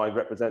left-hand side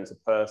represents a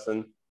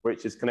person,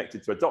 which is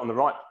connected to a dot on the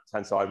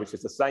right-hand side, which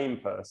is the same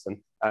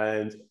person.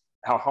 And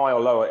how high or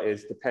low it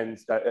is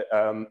depends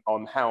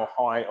on how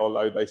high or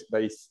low they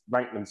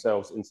rank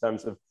themselves in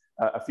terms of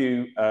a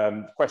few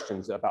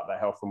questions about their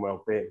health and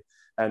well-being.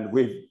 And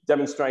we've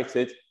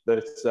demonstrated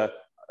that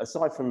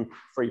aside from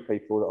 3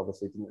 people that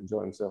obviously didn't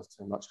enjoy themselves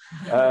too much,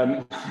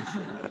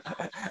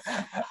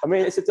 I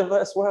mean, it's a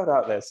diverse world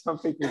out there. Some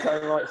people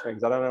don't like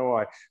things, I don't know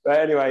why. But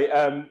anyway,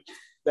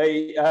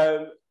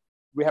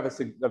 we have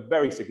a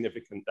very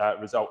significant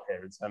result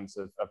here in terms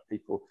of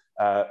people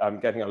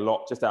getting a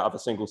lot just out of a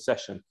single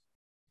session.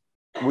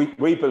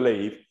 We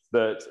believe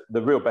that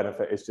the real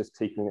benefit is just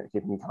keeping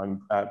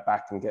coming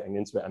back and getting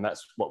into it, and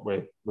that's what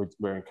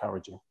we're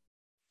encouraging.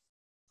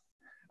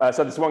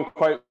 So this one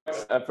quote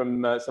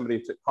from somebody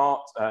who took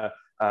part.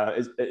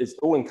 It's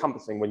all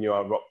encompassing when you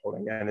are rock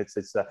pooling, and it's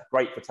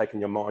great for taking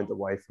your mind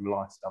away from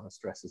life's other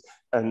stresses.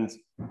 And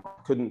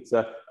couldn't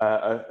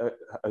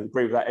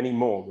agree with that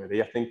anymore,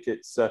 really. I think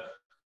it's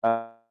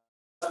I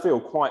feel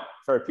quite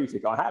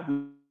therapeutic. I have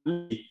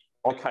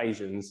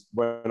occasions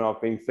when I've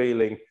been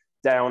feeling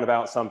down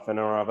about something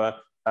or other,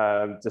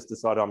 just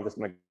decided I'm just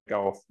going to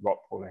go off rock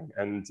pooling.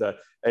 And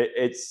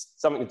it's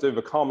something to do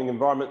with a calming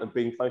environment and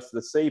being close to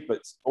the sea,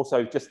 but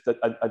also just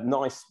a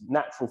nice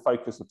natural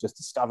focus of just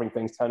discovering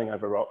things, turning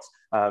over rocks.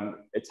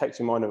 It takes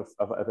your mind of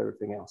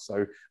everything else.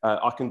 So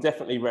I can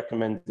definitely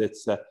recommend it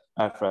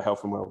for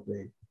health and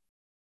well-being.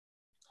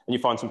 And you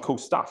find some cool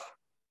stuff.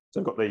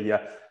 So I've got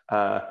the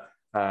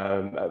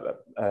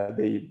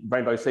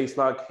rainbow sea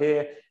slug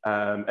here.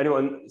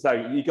 Anyone? So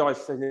you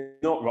guys say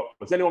not rock.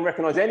 Does anyone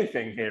recognise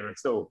anything here at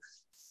all?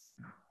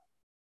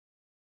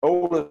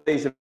 All of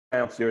these are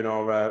out during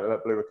our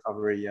Blue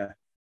Recovery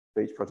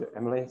Beach project.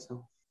 Emily, at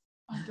all?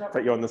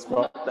 Put you on the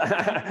spot.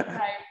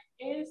 Okay.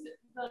 Is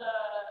the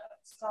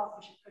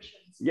starfish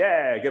cushions?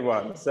 Yeah, good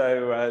one.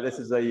 So this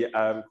is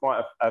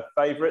quite a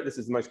favourite. This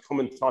is the most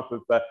common type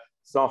of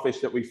starfish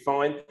that we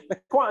find.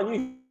 They're quite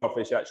unusual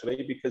starfish,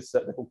 actually, because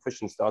they're called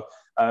cushion stars.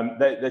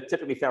 They're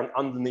typically found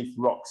underneath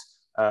rocks,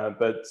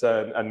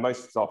 and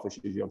most starfish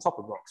are usually on top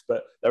of rocks,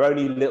 but they're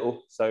only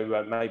little,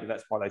 so maybe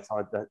that's why they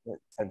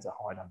tend to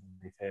hide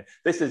underneath here.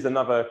 This is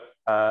another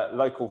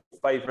local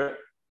favourite.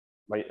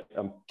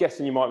 I'm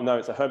guessing you might know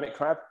it's a hermit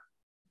crab.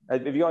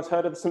 Have you guys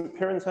heard of the St.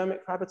 Piran's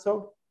hermit crab at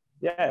all?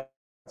 Yeah,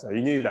 so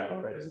you knew that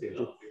already, did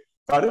you?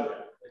 Pardon?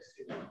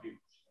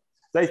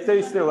 They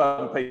do still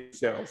have people's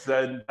shells,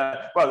 and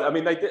well, I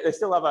mean, they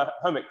still have a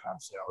hermit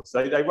crab shells.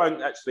 They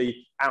won't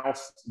actually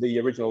oust the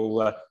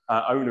original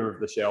owner of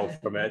the shell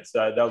from it.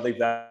 They'll leave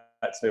that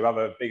to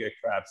other bigger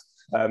crabs.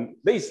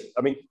 This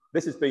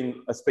has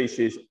been a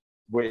species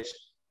which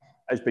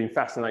has been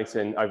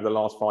fascinating over the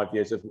last 5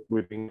 years of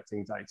we've been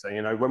collecting data.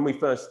 You know, when we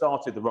first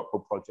started the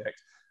Rockpool project,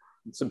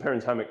 St.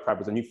 Piran's hermit crab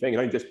was a new thing. It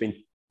only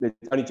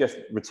just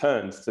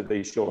returned to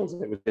these shores.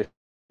 It was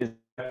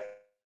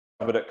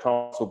at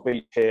Castle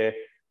Beach here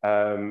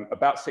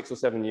about 6 or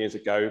 7 years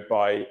ago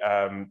by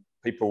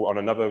people on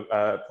another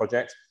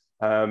project.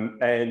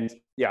 And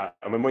yeah,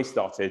 and when we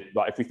started,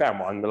 like if we found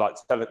one, we like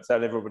to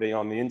tell everybody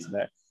on the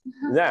internet.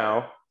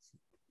 Now,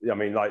 I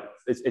mean, like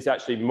it's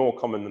actually more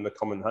common than the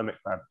common hermit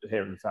crab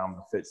here in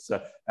Falmouth. It's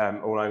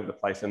all over the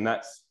place, and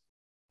that's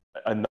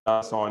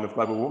another sign of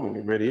global warming.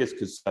 It really is,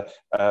 because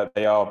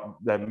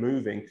they're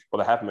moving,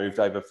 well, they have moved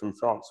over from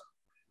France.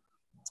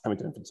 How are we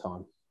doing for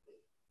time?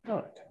 Oh,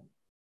 okay.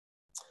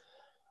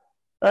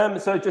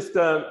 So just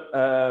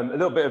a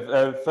little bit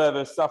of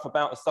further stuff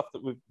about the stuff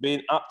that we've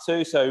been up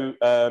to. So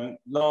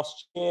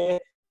last year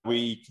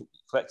we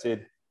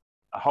collected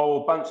a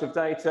whole bunch of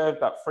data,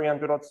 about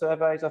 300 odd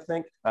surveys, I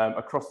think,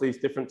 across these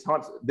different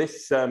types.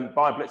 This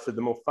BioBlitz is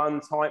the more fun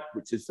type,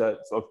 which is sort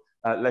of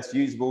less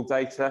usable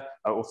data.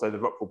 Also the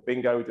Rockpool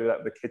Bingo, we do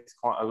that with the kids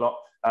quite a lot.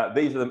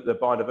 These are the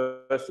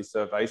biodiversity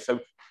surveys. So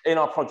in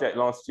our project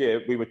last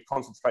year, we were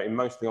concentrating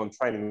mostly on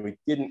training. We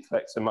didn't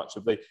collect so much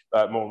of the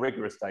more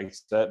rigorous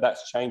data.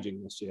 That's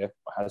changing this year,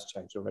 or has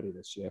changed already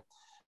this year.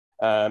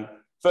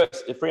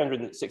 First,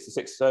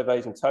 366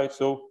 surveys in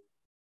total,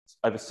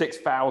 over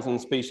 6,000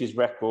 species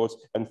records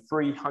and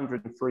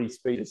 303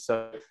 species.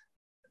 So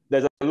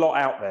there's a lot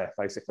out there,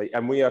 basically,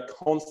 and we are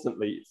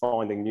constantly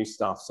finding new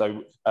stuff.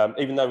 So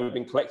even though we've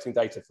been collecting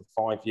data for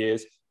 5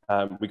 years,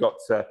 we got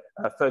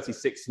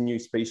 36 new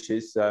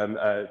species to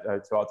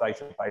our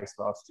database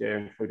last year,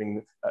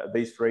 including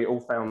these 3, all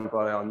found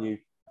by our new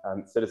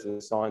citizen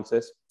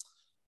scientists.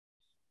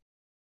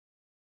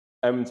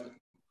 And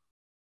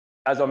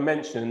as I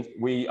mentioned,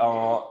 we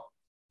are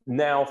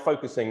now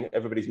focusing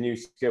everybody's new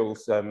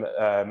skills in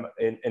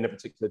a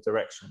particular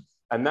direction.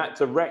 And that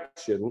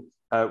direction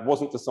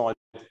wasn't decided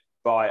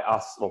by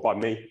us, or by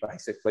me,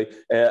 basically.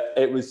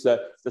 It was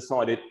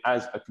decided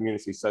as a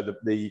community. So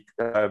the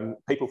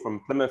people from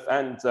Plymouth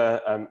and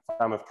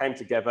Falmouth came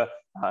together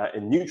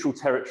in neutral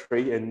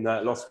territory in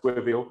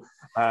Lostwithiel,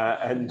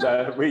 and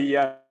we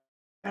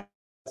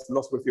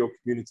Lostwithiel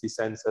Community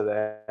Centre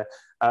there.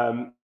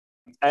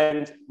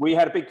 And we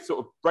had a big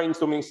sort of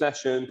brainstorming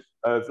session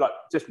of like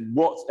just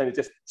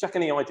check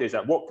any ideas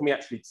out. What can we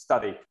actually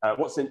study?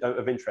 What's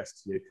of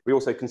interest to you? We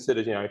also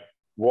considered, you know,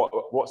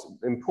 what's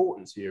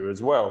important to you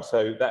as well.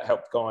 So that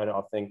helped guide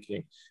our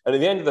thinking. And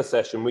at the end of the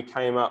session, we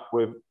came up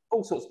with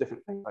all sorts of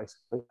different things,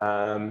 basically.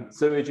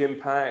 Sewage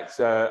impacts,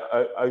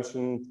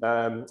 ocean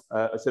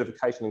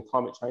acidification and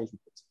climate change we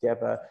put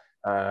together.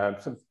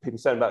 Some people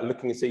saying about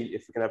looking to see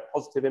if we can have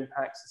positive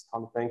impacts, this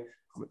kind of thing.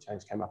 Climate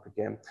change came up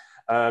again.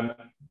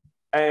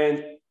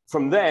 And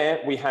from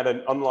there, we had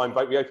an online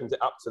vote. We opened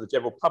it up to the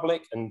general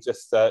public and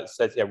just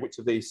said, yeah, which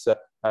of these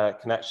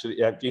can actually,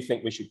 do you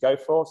think we should go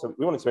for? So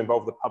we wanted to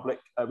involve the public.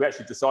 We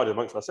actually decided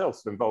amongst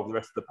ourselves to involve the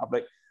rest of the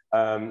public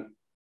so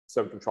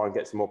we can try and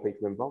get some more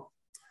people involved.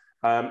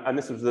 And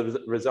this was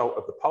the result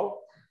of the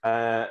poll.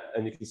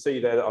 And you can see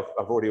there that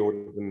I've already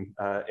ordered them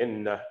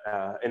in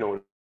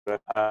order.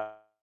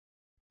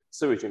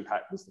 Sewage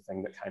impact was the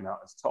thing that came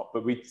out as top.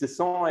 But we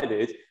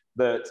decided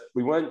that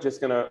we weren't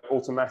just going to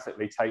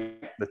automatically take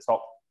the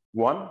top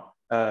one.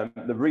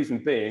 The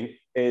reason being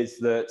is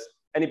that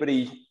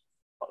anybody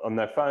on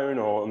their phone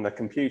or on their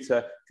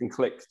computer can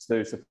click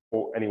to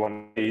support any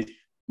one of these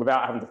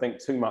without having to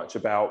think too much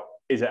about,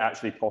 is it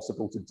actually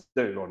possible to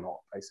do or not,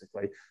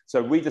 basically.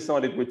 So we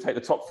decided we'd take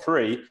the top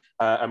 3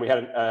 and we had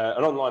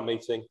an online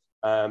meeting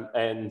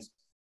and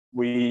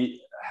we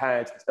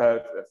had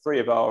 3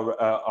 of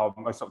our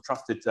most sort of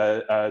trusted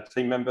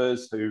team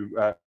members who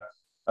are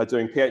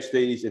doing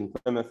PhDs in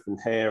Plymouth and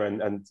here,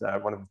 and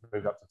one of them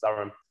moved up to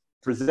Durham,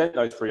 present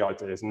those 3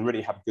 ideas and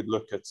really have a good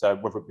look at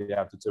whether we'd be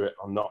able to do it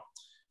or not.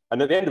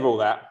 And at the end of all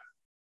that,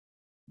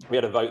 we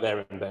had a vote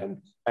there and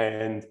then,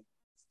 and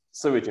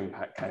sewage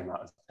impact came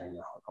out as a thing.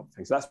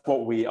 So that's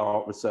what we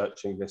are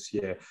researching this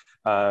year,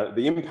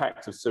 the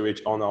impact of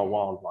sewage on our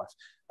wildlife.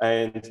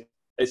 And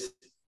it's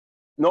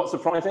not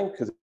surprising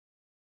because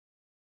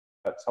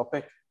it's a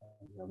topic,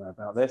 you don't know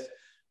about this.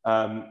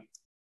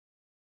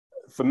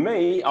 For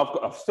me,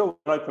 I've still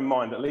got an open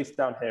mind, at least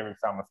down here in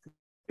Falmouth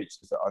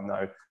beaches that I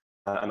know,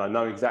 and I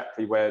know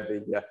exactly where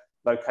the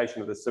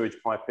location of the sewage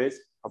pipe is.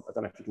 I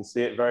don't know if you can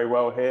see it very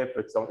well here,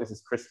 but this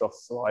is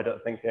Christoph's slide, I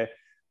think, here.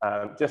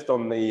 Just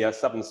on the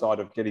southern side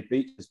of Gilly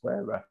Beach is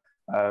where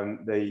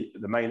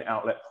the main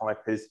outlet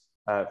pipe is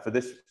for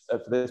this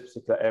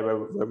particular area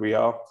where we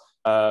are.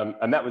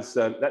 And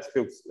that's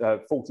filled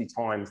 40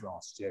 times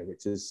last year,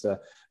 which is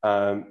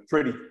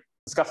pretty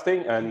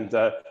disgusting, and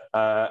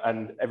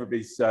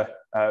everybody's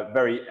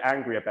very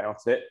angry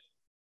about it.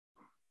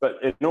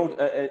 But in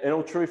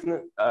all truth,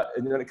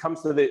 when it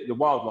comes to the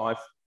wildlife,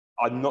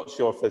 I'm not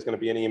sure if there's going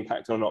to be any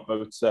impact or not.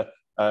 But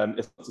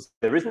if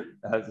there isn't,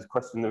 there's a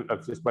question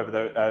of just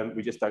whether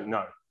we just don't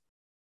know.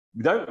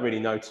 We don't really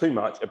know too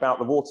much about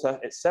the water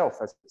itself,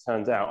 as it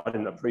turns out. I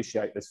didn't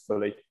appreciate this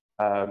fully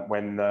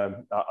when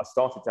I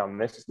started down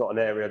this. It's not an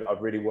area that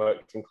I've really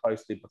worked in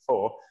closely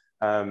before.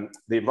 The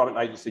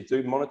Environment Agency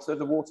do monitor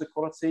the water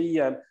quality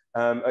at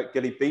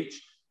Gilly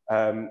Beach,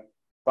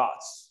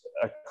 but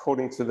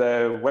according to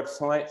their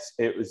website,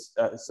 it was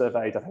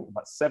surveyed, I think,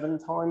 about 7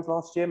 times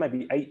last year,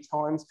 maybe 8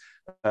 times.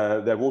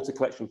 Their water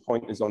collection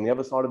point is on the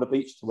other side of the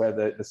beach to where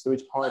the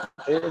sewage pipe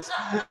is.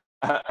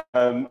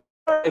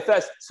 If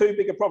that's too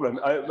big a problem,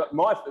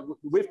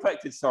 we've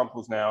collected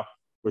samples now.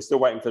 We're still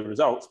waiting for the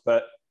results,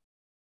 but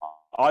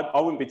I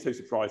wouldn't be too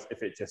surprised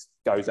if it just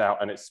goes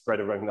out and it's spread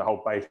around the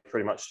whole bay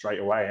pretty much straight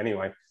away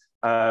anyway.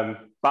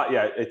 But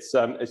yeah, it's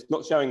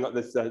not showing that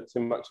there's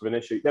too much of an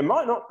issue. There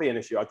might not be an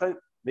issue. I don't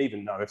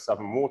even know if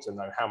Southern Water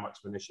know how much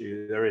of an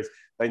issue there is.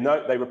 They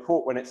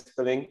report when it's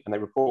filling and they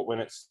report when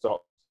it's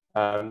stopped.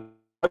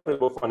 Hopefully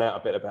we'll find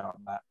out a bit about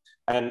that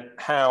and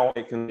how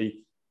it can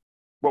be.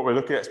 What we're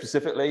looking at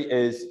specifically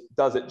is,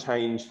 does it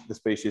change the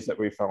species that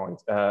we find?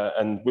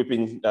 And we've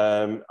been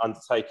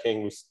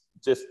undertaking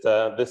just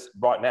this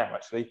right now,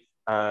 actually.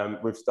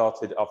 We've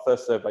started our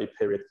first survey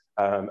period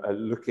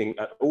looking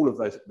at all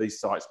of these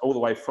sites, all the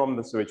way from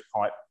the sewage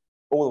pipe,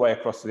 all the way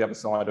across to the other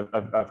side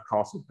of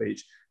Castle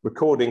Beach,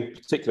 recording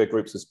particular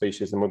groups of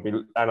species, and we'll be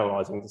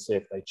analysing to see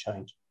if they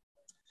change.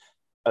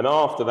 And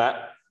after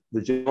that,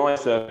 the July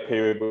survey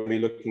period, we'll be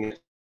looking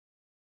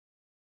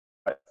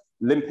at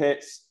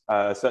limpets,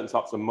 certain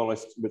types of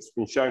mollusks, which have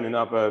been shown in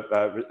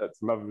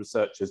from other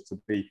researchers to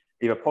be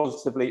either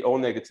positively or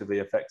negatively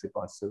affected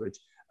by sewage.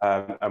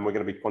 And we're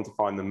going to be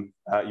quantifying them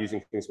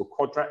using things called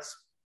quadrats,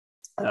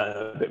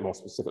 a bit more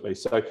specifically.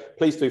 So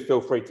please do feel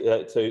free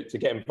to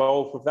get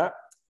involved with that.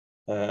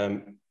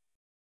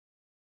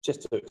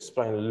 Just to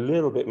explain a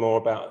little bit more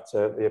about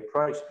the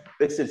approach.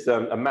 This is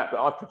a map that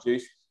I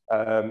produced.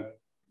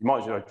 You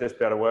might just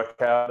be able to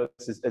work out,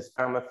 this is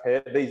Falmouth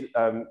here. These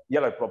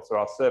yellow blobs are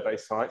our survey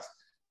sites.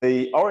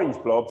 The orange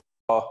blobs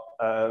are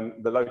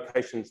the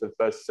locations of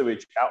those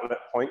sewage outlet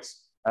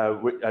points,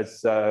 as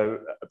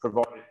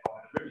provided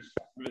by the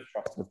River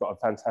Trust. We've got a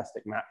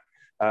fantastic map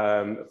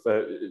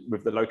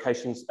with the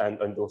locations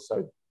and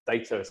also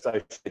data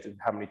associated with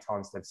how many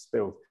times they've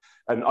spilled.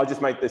 And I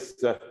just made this,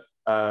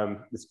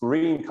 this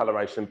green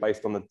coloration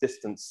based on the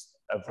distance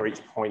for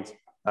each point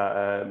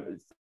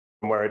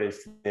from where it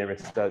is to the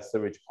nearest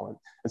sewage point.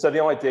 And so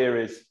the idea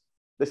is,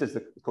 this is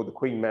called the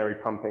Queen Mary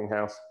Pumping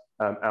House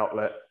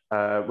outlet.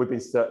 We've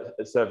been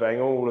surveying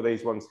all of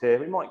these ones here.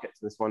 We might get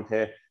to this one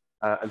here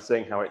and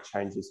seeing how it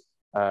changes.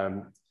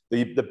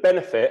 The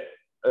benefit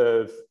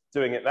of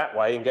doing it that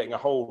way and getting a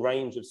whole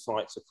range of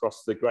sites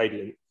across the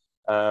gradient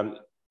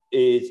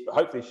is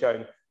hopefully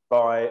shown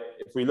by,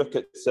 if we look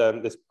at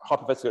this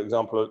hypothetical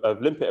example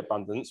of limpet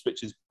abundance,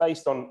 which is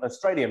based on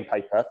Australian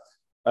paper.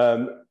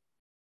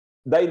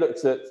 They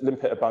looked at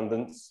limpet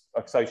abundance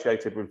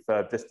associated with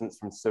distance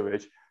from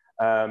sewage,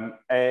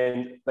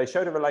 and they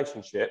showed a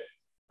relationship,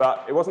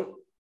 but it wasn't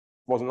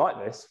like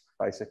this,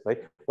 basically.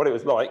 What it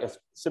was like is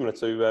similar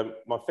to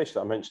my fish that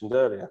I mentioned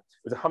earlier.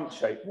 It was a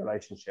hump-shaped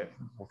relationship,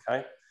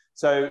 okay?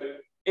 So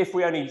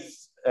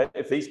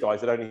if these guys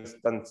had only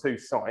done 2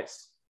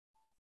 sites,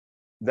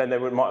 then they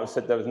might have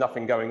said there was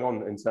nothing going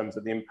on in terms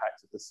of the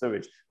impact of the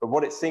sewage. But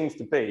what it seems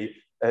to be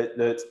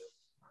that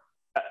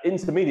at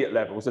intermediate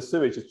levels, the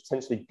sewage is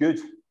potentially good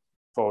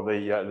for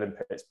the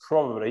limpets,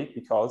 probably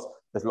because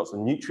there's lots of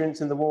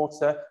nutrients in the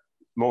water,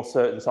 more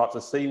certain types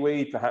of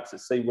seaweed. Perhaps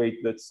it's seaweed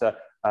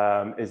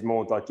that is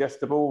more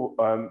digestible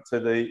to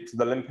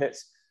the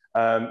limpets.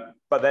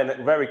 But then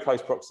at very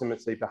close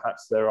proximity,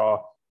 perhaps there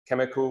are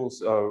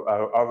chemicals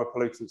or other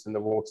pollutants in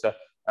the water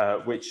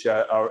which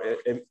are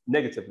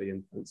negatively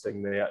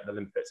influencing the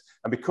limpets.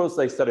 And because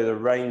they studied a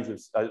range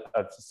of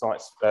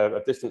sites,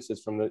 of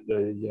distances from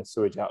the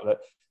sewage outlet,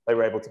 they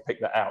were able to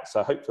pick that out.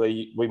 So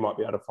hopefully we might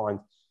be able to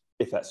find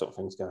if that sort of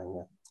thing's going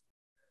there.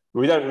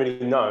 We don't really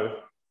know,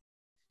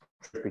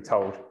 truth be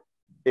told,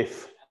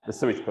 if the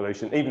sewage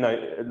pollution, even though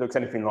it looks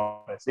anything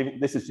like this,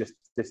 this is just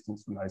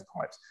distance from those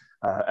pipes.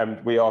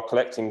 And we are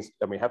collecting,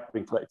 and we have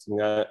been collecting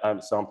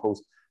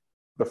samples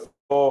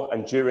before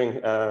and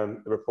during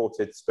the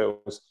reported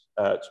spills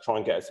to try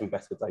and get some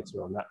better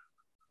data on that.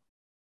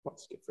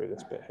 Let's get through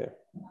this bit here.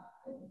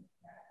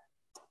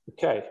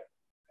 Okay.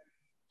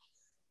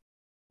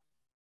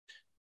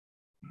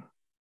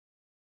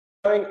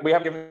 We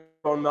have given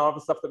on the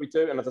other stuff that we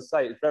do, and as I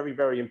say, it's very,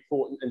 very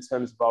important in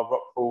terms of our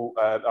rockpool,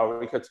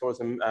 our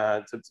ecotourism,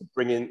 to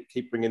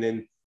keep bringing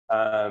in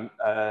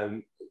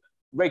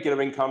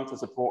regular income to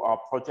support our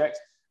project.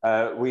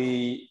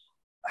 We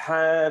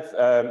have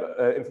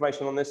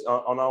information on this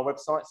on our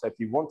website, so if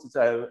you wanted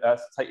to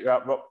take you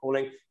out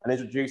rockpooling and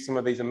introduce some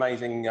of these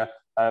amazing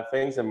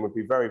things, then we'd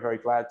be very, very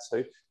glad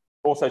to.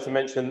 Also to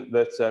mention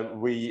that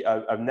we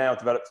have now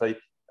developed a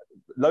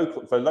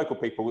local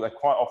people, they're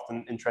quite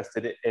often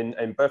interested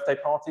in birthday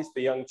parties for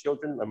young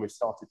children, and we've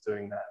started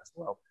doing that as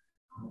well.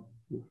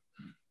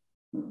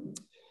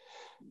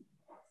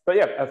 But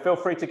yeah, feel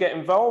free to get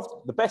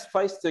involved. The best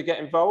place to get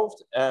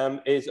involved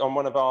is on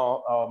one of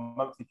our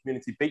monthly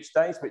community beach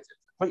days, which is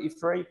completely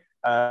free.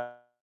 Well,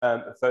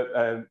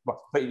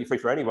 completely free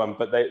for anyone,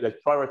 but there's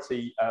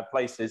priority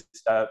places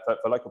for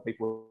local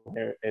people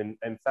here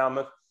in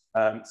Falmouth.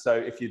 So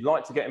if you'd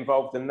like to get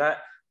involved in that,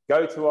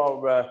 go to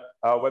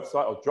our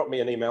website or drop me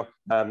an email,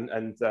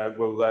 and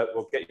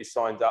we'll get you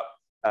signed up.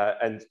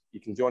 And you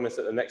can join us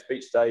at the next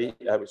beach day,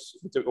 which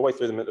we do always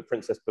through them at the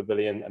Princess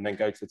Pavilion, and then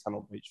go to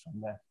Tunnel Beach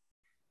from there.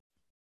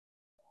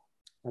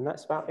 And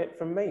that's about it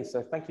from me.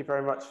 So thank you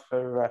very much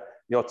for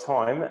your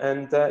time.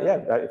 And yeah,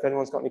 if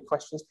anyone's got any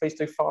questions, please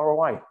do fire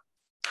away.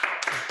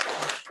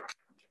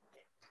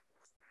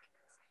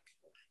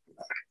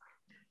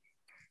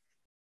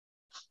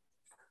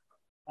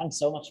 Thanks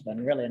so much,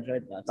 Ben. Really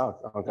enjoyed that. Oh,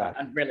 okay.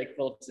 And really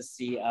cool to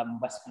see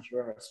West Country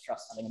Rivers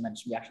Trust having a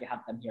mention. We actually had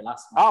them here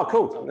last month. Oh,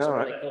 cool. So it's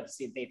really cool to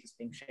see data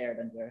being shared.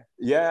 And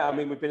yeah, I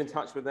mean, we've been in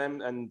touch with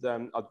them, and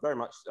I'd very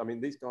much. I mean,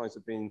 these guys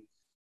have been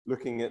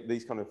looking at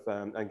these kind of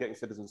and getting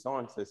citizen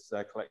scientists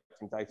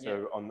collecting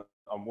data on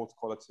water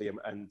quality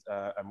and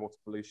water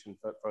pollution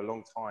for a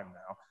long time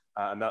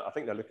now, and I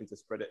think they're looking to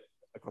spread it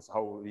across the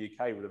whole of the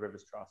UK with the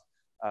Rivers Trust.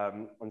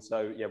 And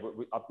so, yeah,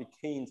 I'd be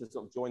keen to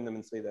sort of join them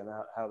and see them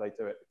how they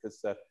do it,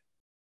 because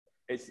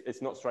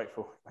it's not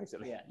straightforward,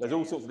 basically. Yeah, there's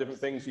all sorts of different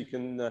things you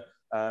can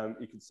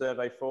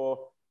survey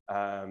for,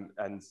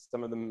 and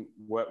some of them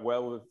work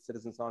well with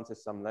citizen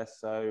scientists, some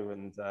less so,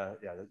 and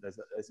yeah,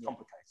 it's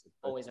complicated.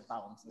 Always a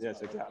balance.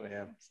 Yes, exactly.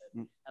 Yeah.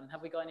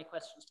 Have we got any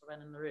questions for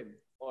Ben in the room,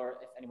 or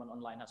if anyone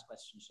online has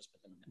questions, just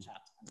put them in the chat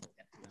and we'll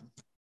get to them.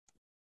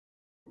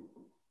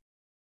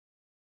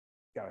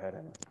 Go ahead,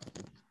 Emma.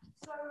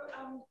 So,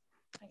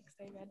 thanks,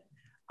 David.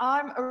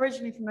 I'm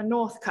originally from the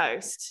North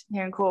Coast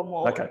here in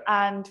Cornwall,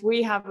 and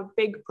we have a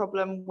big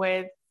problem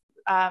with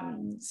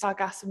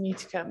Sargassum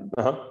muticum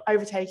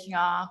overtaking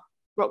our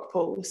rock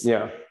pools.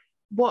 Yeah.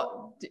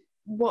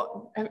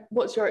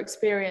 What's your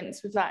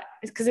experience with that?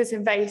 It's because it's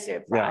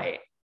invasive, right?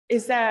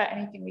 Is there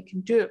anything we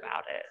can do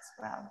about it?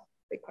 Well,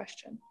 big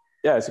question.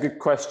 Yeah, it's a good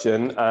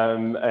question,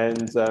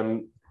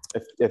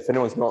 If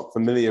anyone's not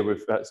familiar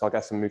with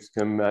Sargassum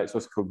muticum, it's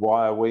what's called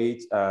wireweed.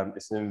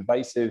 It's an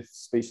invasive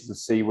species of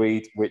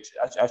seaweed which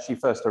actually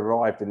first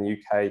arrived in the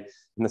UK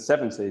in the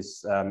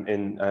 70s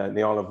in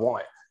the Isle of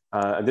Wight,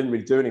 and didn't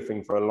really do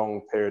anything for a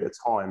long period of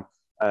time.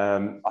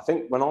 I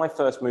think when I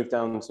first moved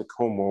down to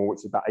Cornwall, which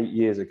was about 8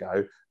 years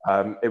ago,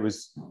 it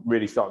was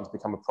really starting to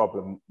become a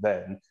problem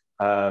then,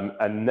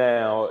 and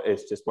now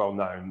it's just well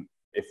known.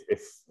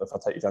 If I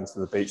take you down to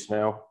the beach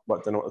now, well,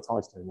 I don't know what the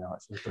tide's doing now,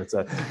 actually, but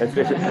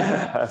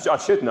I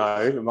should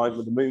know.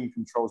 The moon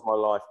controls my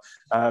life.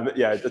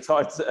 Yeah, the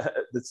tide's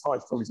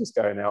probably just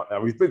going out now.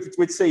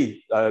 We'd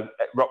see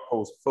rock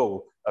pools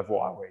full of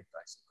wireweed,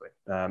 basically.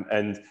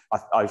 And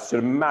I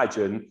should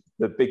imagine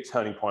the big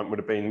turning point would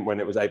have been when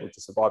it was able to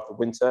survive the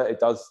winter. It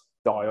does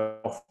die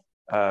off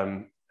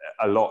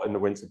a lot in the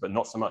winter, but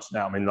not so much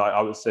now. I mean,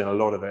 I was seeing a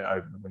lot of it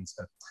over the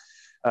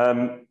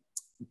winter.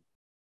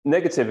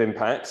 Negative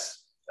impacts.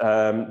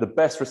 The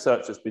best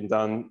research that's been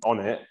done on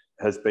it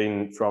has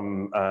been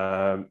from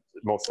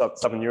more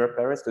southern Europe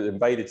areas, because it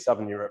invaded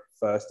southern Europe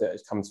first.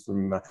 It comes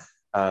from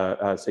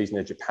seas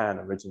near Japan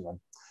originally.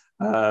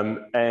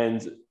 And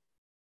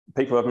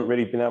people haven't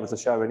really been able to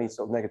show any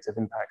sort of negative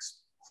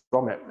impacts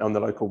from it on the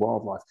local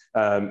wildlife.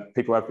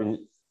 People have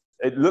been,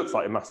 it looks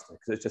like it must have,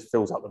 because it just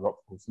fills up the rock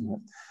pools, doesn't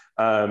it?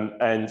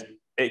 And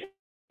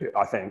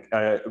I think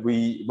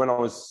when I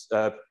was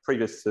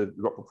previous to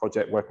the Rockpool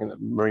Project working at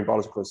the Marine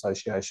Biological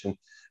Association,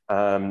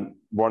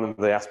 one of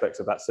the aspects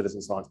of that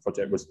citizen science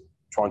project was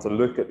trying to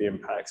look at the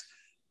impacts.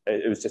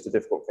 It was just a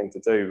difficult thing to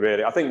do,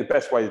 really. I think the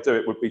best way to do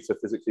it would be to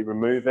physically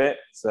remove it,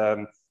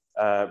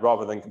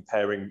 rather than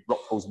comparing rock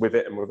pools with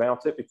it and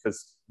without it,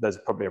 because there's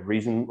probably a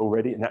reason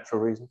already, a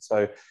natural reason.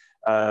 So,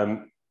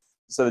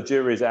 so the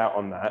jury's out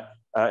on that.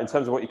 In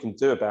terms of what you can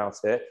do about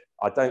it,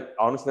 I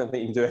honestly don't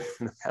think you can do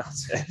anything about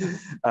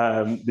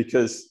it,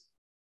 because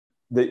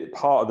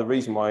part of the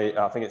reason why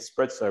I think it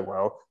spreads so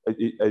well,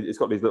 it's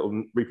got these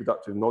little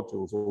reproductive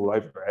nodules all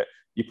over it.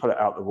 You put it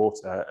out the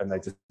water and they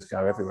just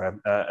go everywhere.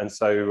 And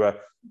so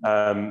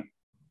I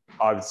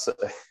would say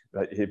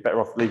you're better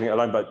off leaving it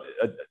alone, but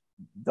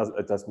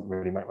it doesn't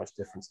really make much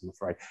difference, I'm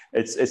afraid.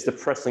 It's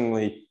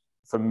depressingly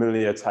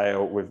familiar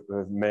tale with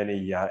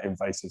many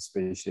invasive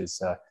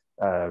species.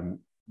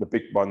 The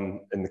big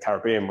one in the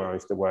Caribbean where I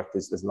used to work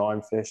is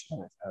lionfish.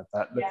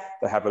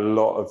 They have a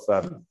lot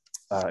of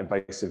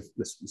invasive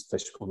this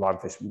fish called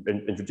lionfish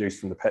introduced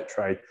from the pet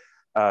trade.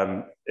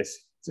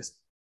 It's just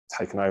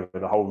taken over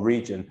the whole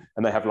region,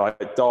 and they have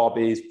like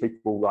derbies,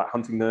 people like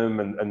hunting them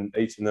and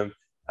eating them,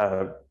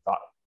 but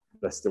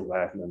they're still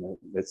there.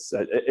 It's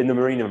in the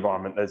marine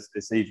environment.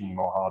 It's even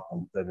more hard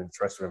than in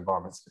terrestrial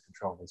environments to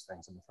control these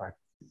things, I'm afraid.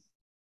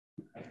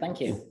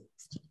 Thank you.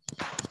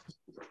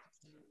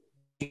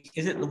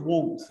 Is it the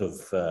warmth of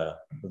the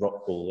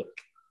rock pool that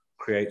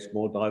creates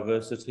more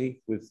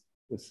diversity with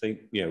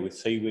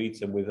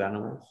seaweeds and with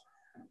animals?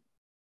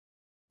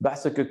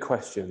 That's a good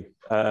question.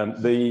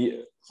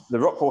 The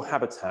rock pool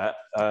habitat,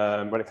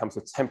 when it comes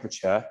to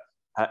temperature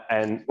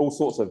and all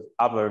sorts of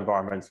other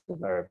environmental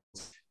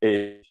variables,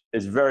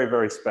 is very,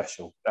 very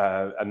special.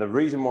 And the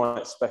reason why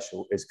it's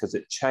special is because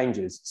it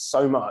changes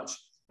so much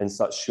in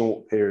such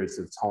short periods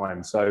of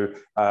time. So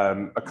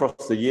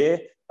across the year,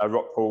 a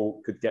rock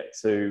pool could get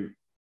to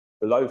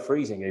below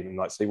freezing, even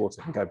like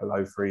seawater can go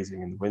below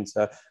freezing in the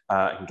winter,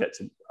 it can get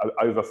to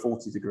over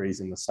 40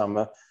 degrees in the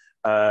summer.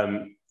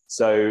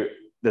 So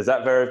there's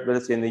that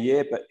variability in the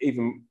year, but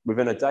even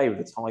within a day with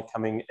the tide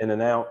coming in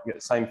and out, you get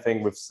the same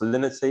thing with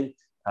salinity.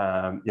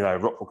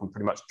 Rock pool can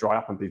pretty much dry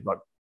up and be like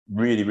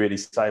really, really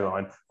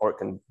saline, or it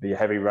can be a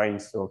heavy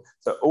rainstorm.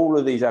 So all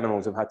of these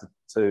animals have had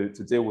to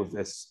deal with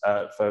this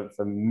for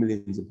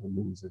millions and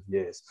millions of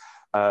years.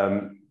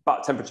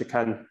 But temperature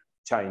can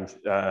change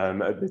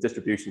the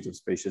distributions of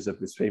species that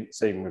we've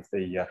seen with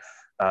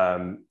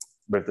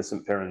the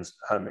St. Piran's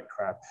hermit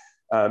crab.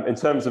 In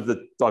terms of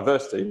the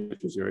diversity,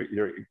 which was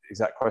your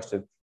exact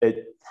question,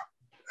 it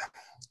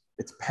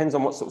depends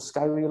on what sort of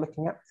scale you're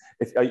looking at.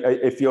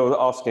 If you're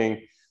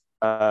asking,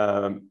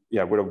 would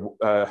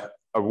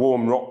a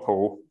warm rock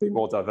pool be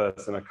more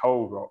diverse than a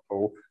cold rock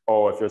pool,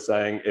 or if you're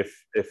saying if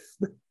the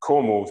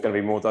Cornwall is going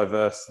to be more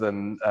diverse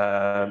than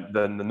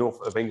the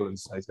north of England,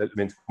 so I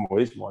mean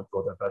Cornwall is more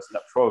diverse, and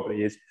that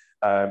probably is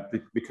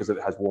because it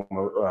has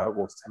warmer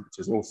water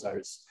temperatures, and also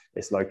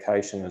its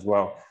location as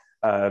well.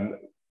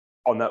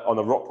 On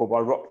a rock pool by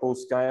rock pool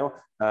scale,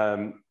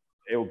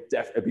 it'll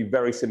definitely be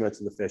very similar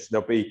to the fish.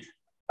 There'll be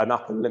an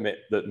upper limit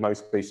that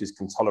most species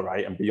can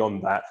tolerate, and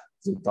beyond that,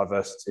 the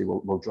diversity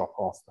will drop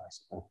off,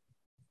 basically.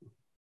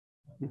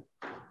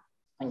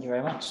 Thank you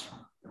very much.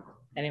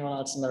 Anyone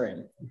else in the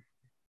room?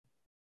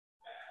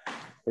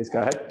 Please go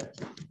ahead.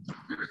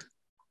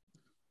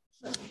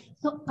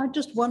 I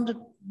just wondered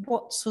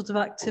what sort of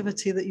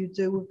activity that you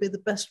do would be the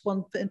best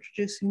one for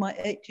introducing my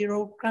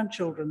 8-year-old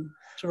grandchildren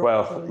to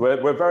rock. Well,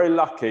 we're very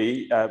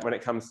lucky when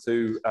it comes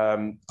to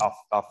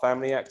our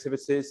family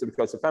activities,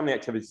 because the family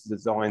activities are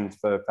designed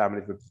for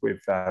families with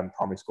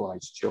primary school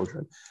age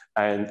children.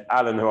 And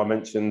Alan, who I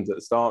mentioned at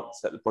the start,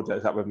 set the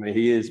project up with me.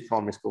 He is a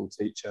primary school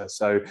teacher.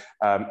 So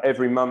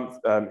every month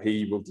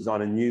he will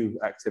design a new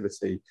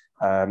activity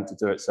to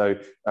do it. So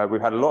we've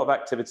had a lot of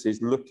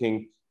activities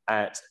looking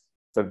at,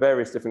 for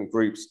various different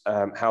groups,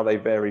 how they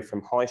vary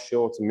from high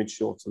shore to mid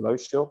shore to low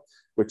shore,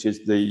 which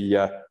is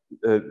the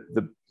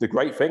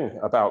great thing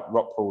about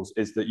rock pools,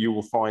 is that you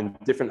will find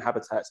different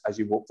habitats as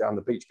you walk down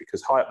the beach,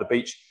 because high up the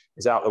beach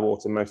is out the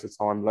water most of the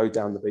time, low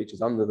down the beach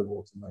is under the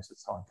water most of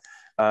the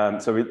time.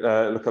 So we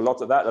look a lot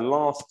at that. The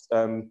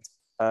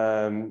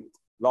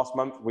last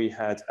month we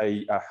had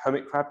a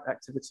hermit crab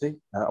activity.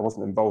 I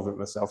wasn't involved with it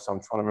myself, so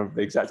I'm trying to remember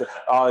the exact.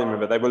 I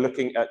remember they were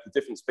looking at the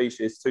different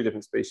species, 2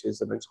 different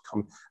species, and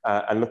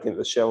looking at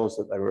the shells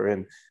that they were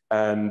in.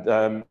 And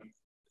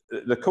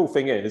the cool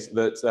thing is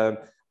that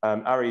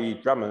Ari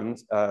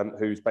Drummond,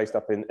 who's based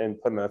up in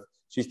Plymouth,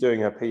 she's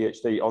doing her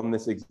PhD on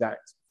this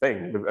exact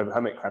thing with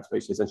hermit crab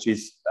species, and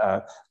she's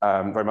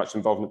very much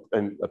involved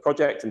in the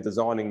project and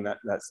designing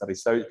that study.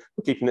 So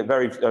we're keeping it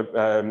very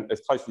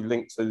as closely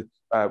linked to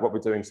what we're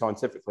doing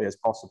scientifically as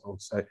possible.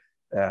 So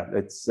yeah,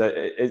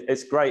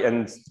 it's great.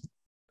 And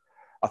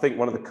I think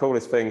one of the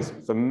coolest things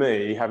for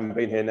me, having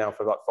been here now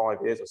for like 5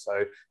 years or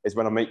so, is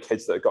when I meet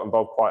kids that got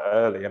involved quite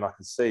early, and I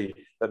can see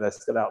that they're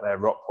still out there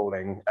rock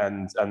pooling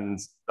and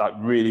like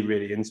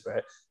really into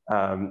it.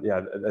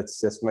 Yeah, it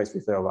just makes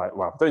me feel like,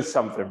 wow, doing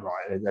something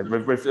right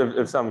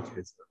with some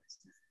kids.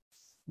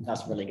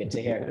 That's really good to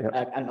hear.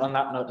 Yeah. And on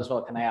that note as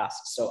well, can I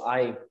ask? So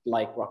I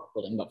like rock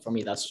pooling, but for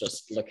me, that's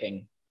just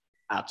looking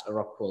at a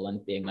rock pool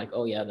and being like,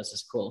 oh yeah, this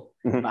is cool.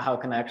 Mm-hmm. But how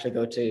can I actually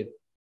go to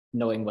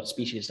knowing what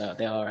species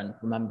they are and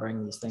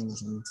remembering these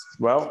things? And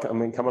well, I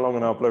mean, come along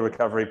on our Blue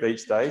Recovery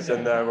Beach Days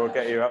and we'll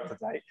get you up to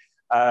date.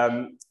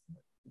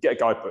 Get a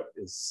guidebook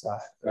is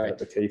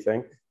the key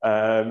thing.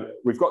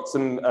 We've got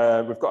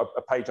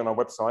a page on our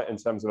website in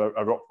terms of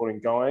a rock pooling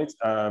guide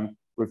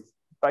with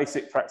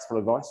basic practical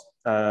advice,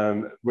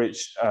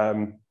 which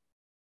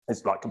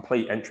is like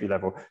complete entry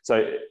level.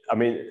 So, I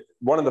mean,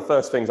 one of the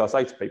first things I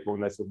say to people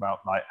when they talk about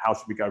like how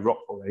should we go rock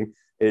pooling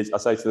is I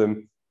say to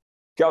them,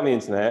 get on the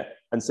internet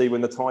and see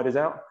when the tide is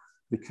out,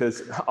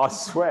 because I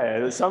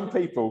swear that some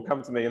people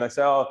come to me and they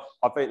say, oh,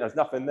 I think there's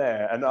nothing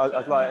there. And I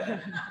was like,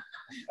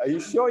 are you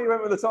sure you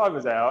went when the tide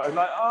was out? And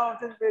like, oh, I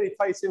didn't really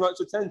pay too much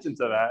attention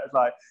to that. It's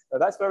like,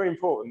 that's very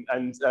important.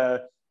 And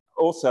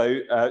also,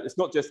 it's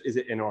not just is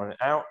it in or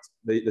out.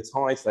 The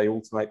tides, they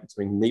alternate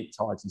between neap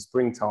tides and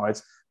spring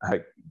tides.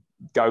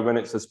 Go when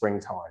it's a spring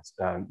tide,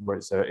 where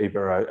it's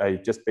either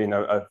just been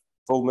a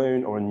full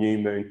moon or a new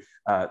moon.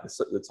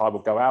 The tide will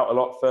go out a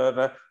lot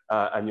further,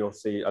 and you'll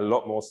see a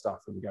lot more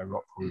stuff when you go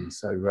rock pooling.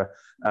 So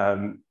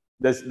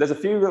there's a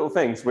few little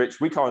things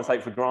which we can't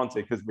take for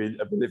granted because we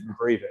live and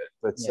breathe it,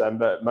 but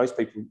most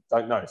people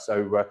don't know.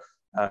 So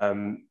but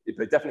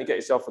definitely get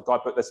yourself a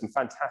guidebook. There's some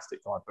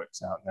fantastic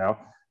guidebooks out now,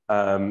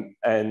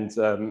 and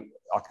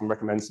I can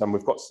recommend some.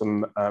 We've got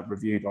some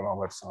reviewed on our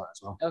website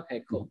as well.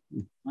 Okay, cool,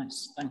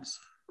 nice, thanks.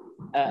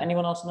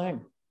 Anyone else in the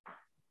room?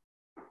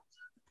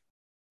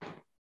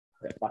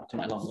 Back to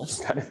my long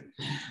list.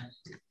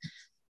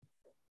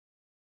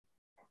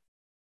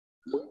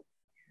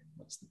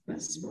 What's the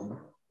best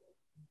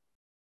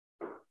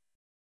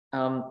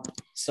one?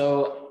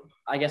 So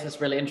I guess it's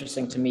really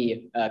interesting to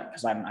me,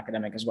 because I'm an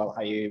academic as well,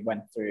 how you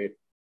went through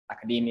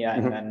academia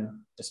and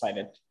then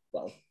decided,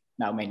 well,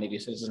 now mainly do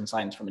citizen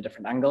science from a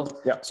different angle.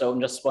 Yeah. So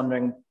I'm just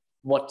wondering,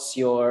 what's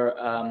your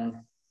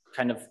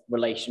kind of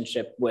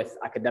relationship with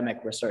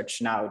academic research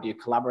now? Do you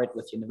collaborate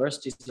with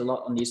universities a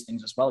lot on these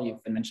things as well?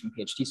 You've been mentioning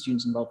PhD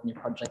students involved in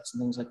your projects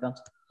and things like that.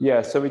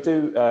 Yeah, so we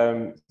do. I've got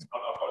an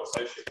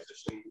associate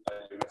position at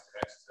the University of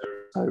Exeter,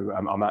 so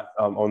I'm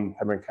on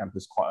Pembroke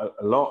campus quite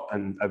a lot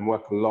and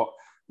work a lot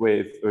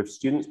with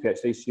students,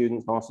 PhD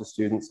students, master's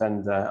students,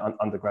 and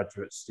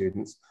undergraduate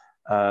students.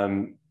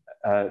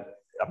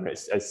 I mean,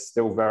 it's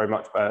still very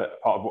much part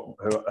of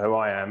who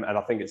I am, and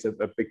I think it's a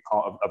big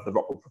part of the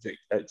Rockpool project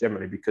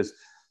generally, because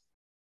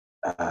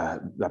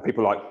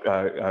people like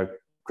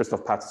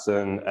Christoph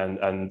Patterson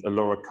and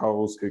Laura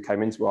Coles, who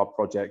came into our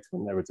project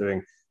when they were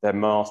doing their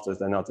masters,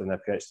 they're now doing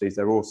their PhDs.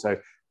 They're also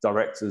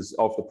directors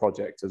of the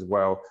project as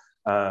well.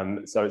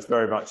 So it's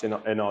very much in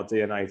our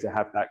DNA to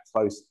have that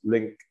close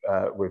link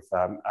with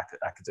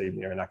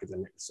academia and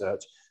academic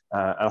research.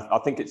 And I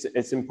think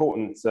it's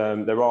important.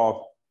 There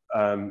are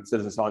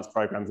citizen science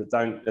programs that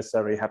don't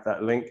necessarily have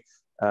that link,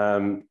 but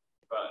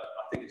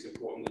I think it's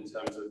important in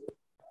terms of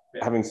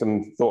having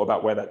some thought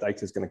about where that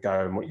data is going to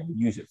go and what you can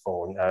use it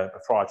for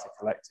prior to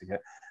collecting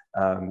it.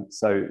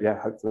 So yeah,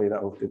 hopefully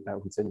that will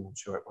continue. I'm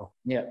sure it will.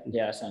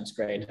 Yeah, sounds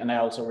great. And I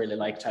also really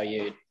liked how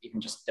you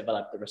can just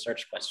develop the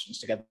research questions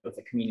together with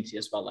the community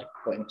as well, like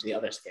going to the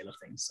other scale of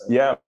things. So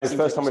yeah, it's the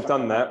first time we've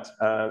done that,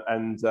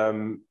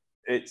 and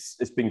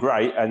it's been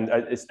great, and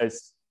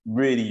it's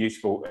really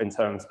useful in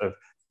terms of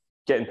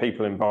getting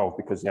people involved,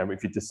 because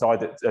if you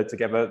decide it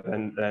together,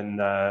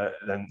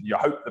 then you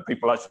hope that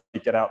people actually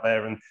get out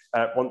there and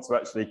want to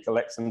actually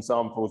collect some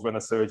samples when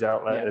a sewage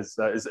outlet is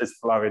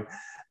flowing,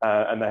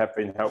 and they have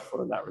been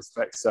helpful in that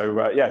respect.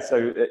 So yeah,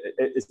 so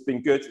it's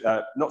been good,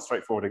 not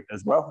straightforward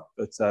as well,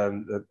 but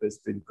it's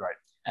been great.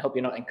 I hope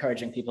you're not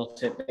encouraging people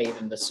to bathe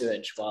in the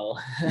sewage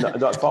while... No,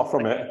 not far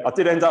from it. I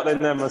did end up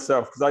in there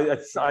myself,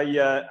 because I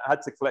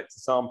had to collect a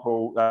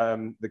sample.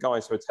 The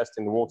guys who were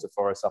testing the water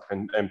for us up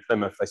in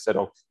Plymouth, they said,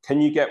 "Oh,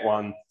 can you get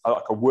one,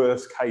 like a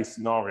worst case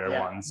scenario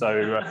one?"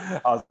 So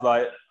I was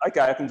like,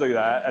 okay, I can do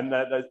that. And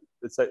they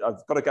said,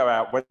 I've got to go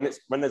out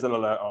when there's an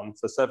alert on.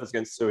 So surface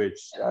against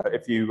sewage.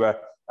 If you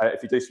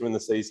do swim in the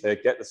seas here,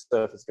 get the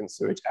surface against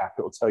sewage app.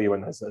 It will tell you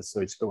when there's a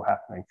sewage spill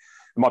happening.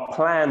 And my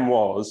plan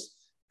was,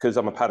 because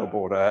I'm a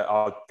paddleboarder,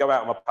 I'd go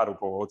out on my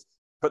paddleboard,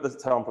 put the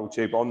sample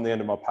tube on the end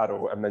of my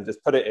paddle, and then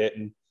just put it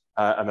in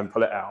and then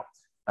pull it out.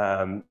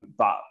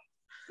 But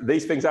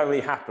these things only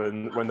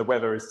happen when the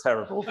weather is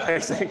terrible,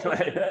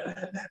 basically.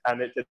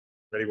 And it didn't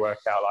really work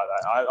out like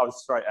that. I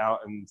was straight out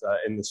and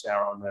in the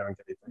shower on there and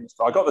getting things.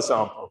 But I got the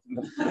sample.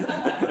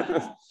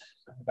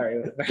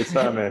 Very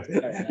determined.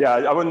 Yeah,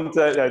 I wouldn't.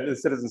 The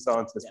citizen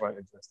scientists weren't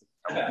interested.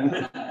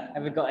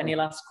 Have we got any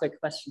last quick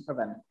question for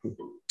Ben?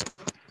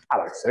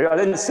 Hello, Sue. I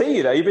didn't see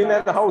you there. You've been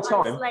there the whole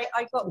time.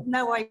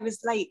 I was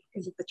late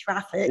because of the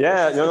traffic.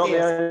 Yeah, you're not the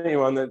only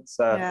one that's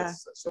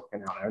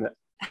shocking out there, isn't it?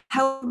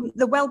 How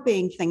the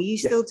well-being thing? Are you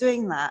still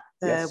doing that?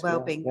 The yes,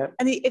 well-being. Yeah.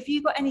 And if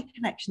you got any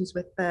connections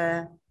with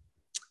the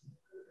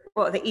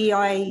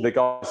EI? The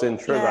guys in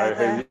Truro,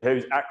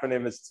 whose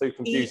acronym is too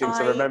confusing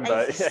to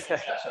remember.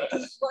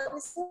 What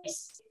was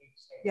this?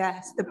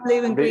 Yes, the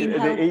blue and green. The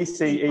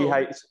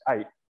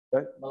ECEH8.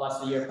 Well, that's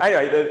the year.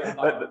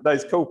 Anyway,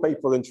 those cool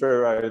people in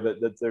Truro that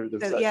do the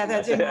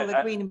they're doing all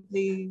the green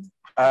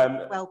and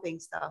blue well-being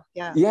stuff.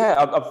 Yeah,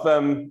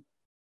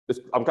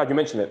 I'm glad you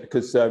mentioned it,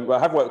 because I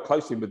have worked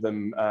closely with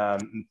them in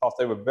the past.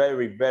 They were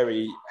very,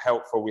 very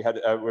helpful.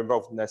 We're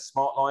involved in their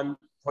Smart Line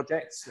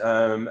project,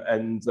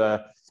 and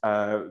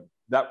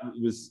that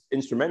was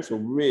instrumental,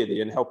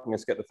 really, in helping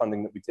us get the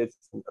funding that we did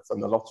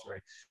from the lottery.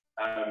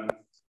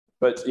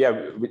 But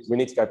yeah, we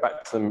need to go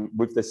back to them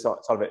with this side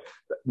of it.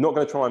 Not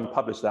going to try and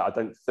publish that, I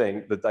don't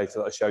think, the data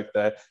that I showed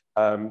there,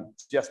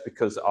 just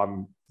because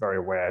I'm very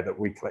aware that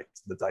we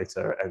collected the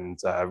data and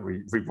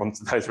we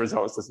wanted those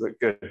results to look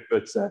good.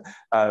 But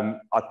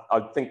I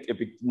think it'd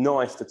be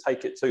nice to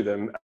take it to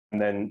them and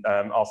then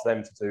ask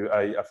them to do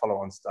a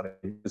follow-on study.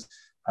 Because,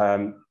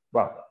 well,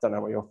 I don't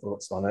know what your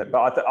thoughts on it,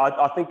 but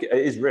I think it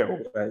is real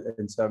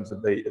in terms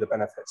of the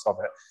benefits of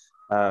it.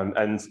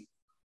 And,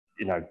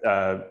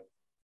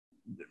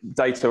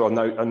 data or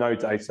no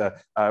data,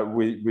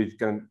 we're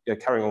going to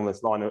carry on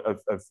this line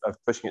of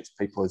pushing it to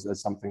people as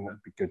something that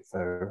would be good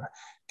for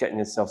getting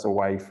yourselves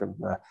away from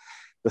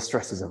the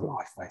stresses of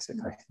life,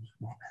 basically.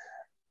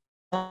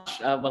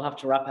 We'll have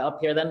to wrap it up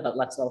here then, but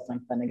let's all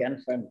thank Ben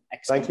again for an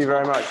excellent. Thank you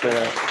very much.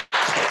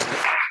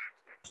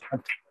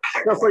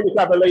 Feel free to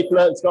grab a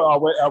leaflet. It's got our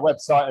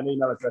website and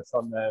email address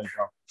on there as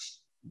well.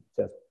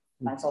 Cheers.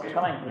 Thanks all for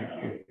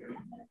coming.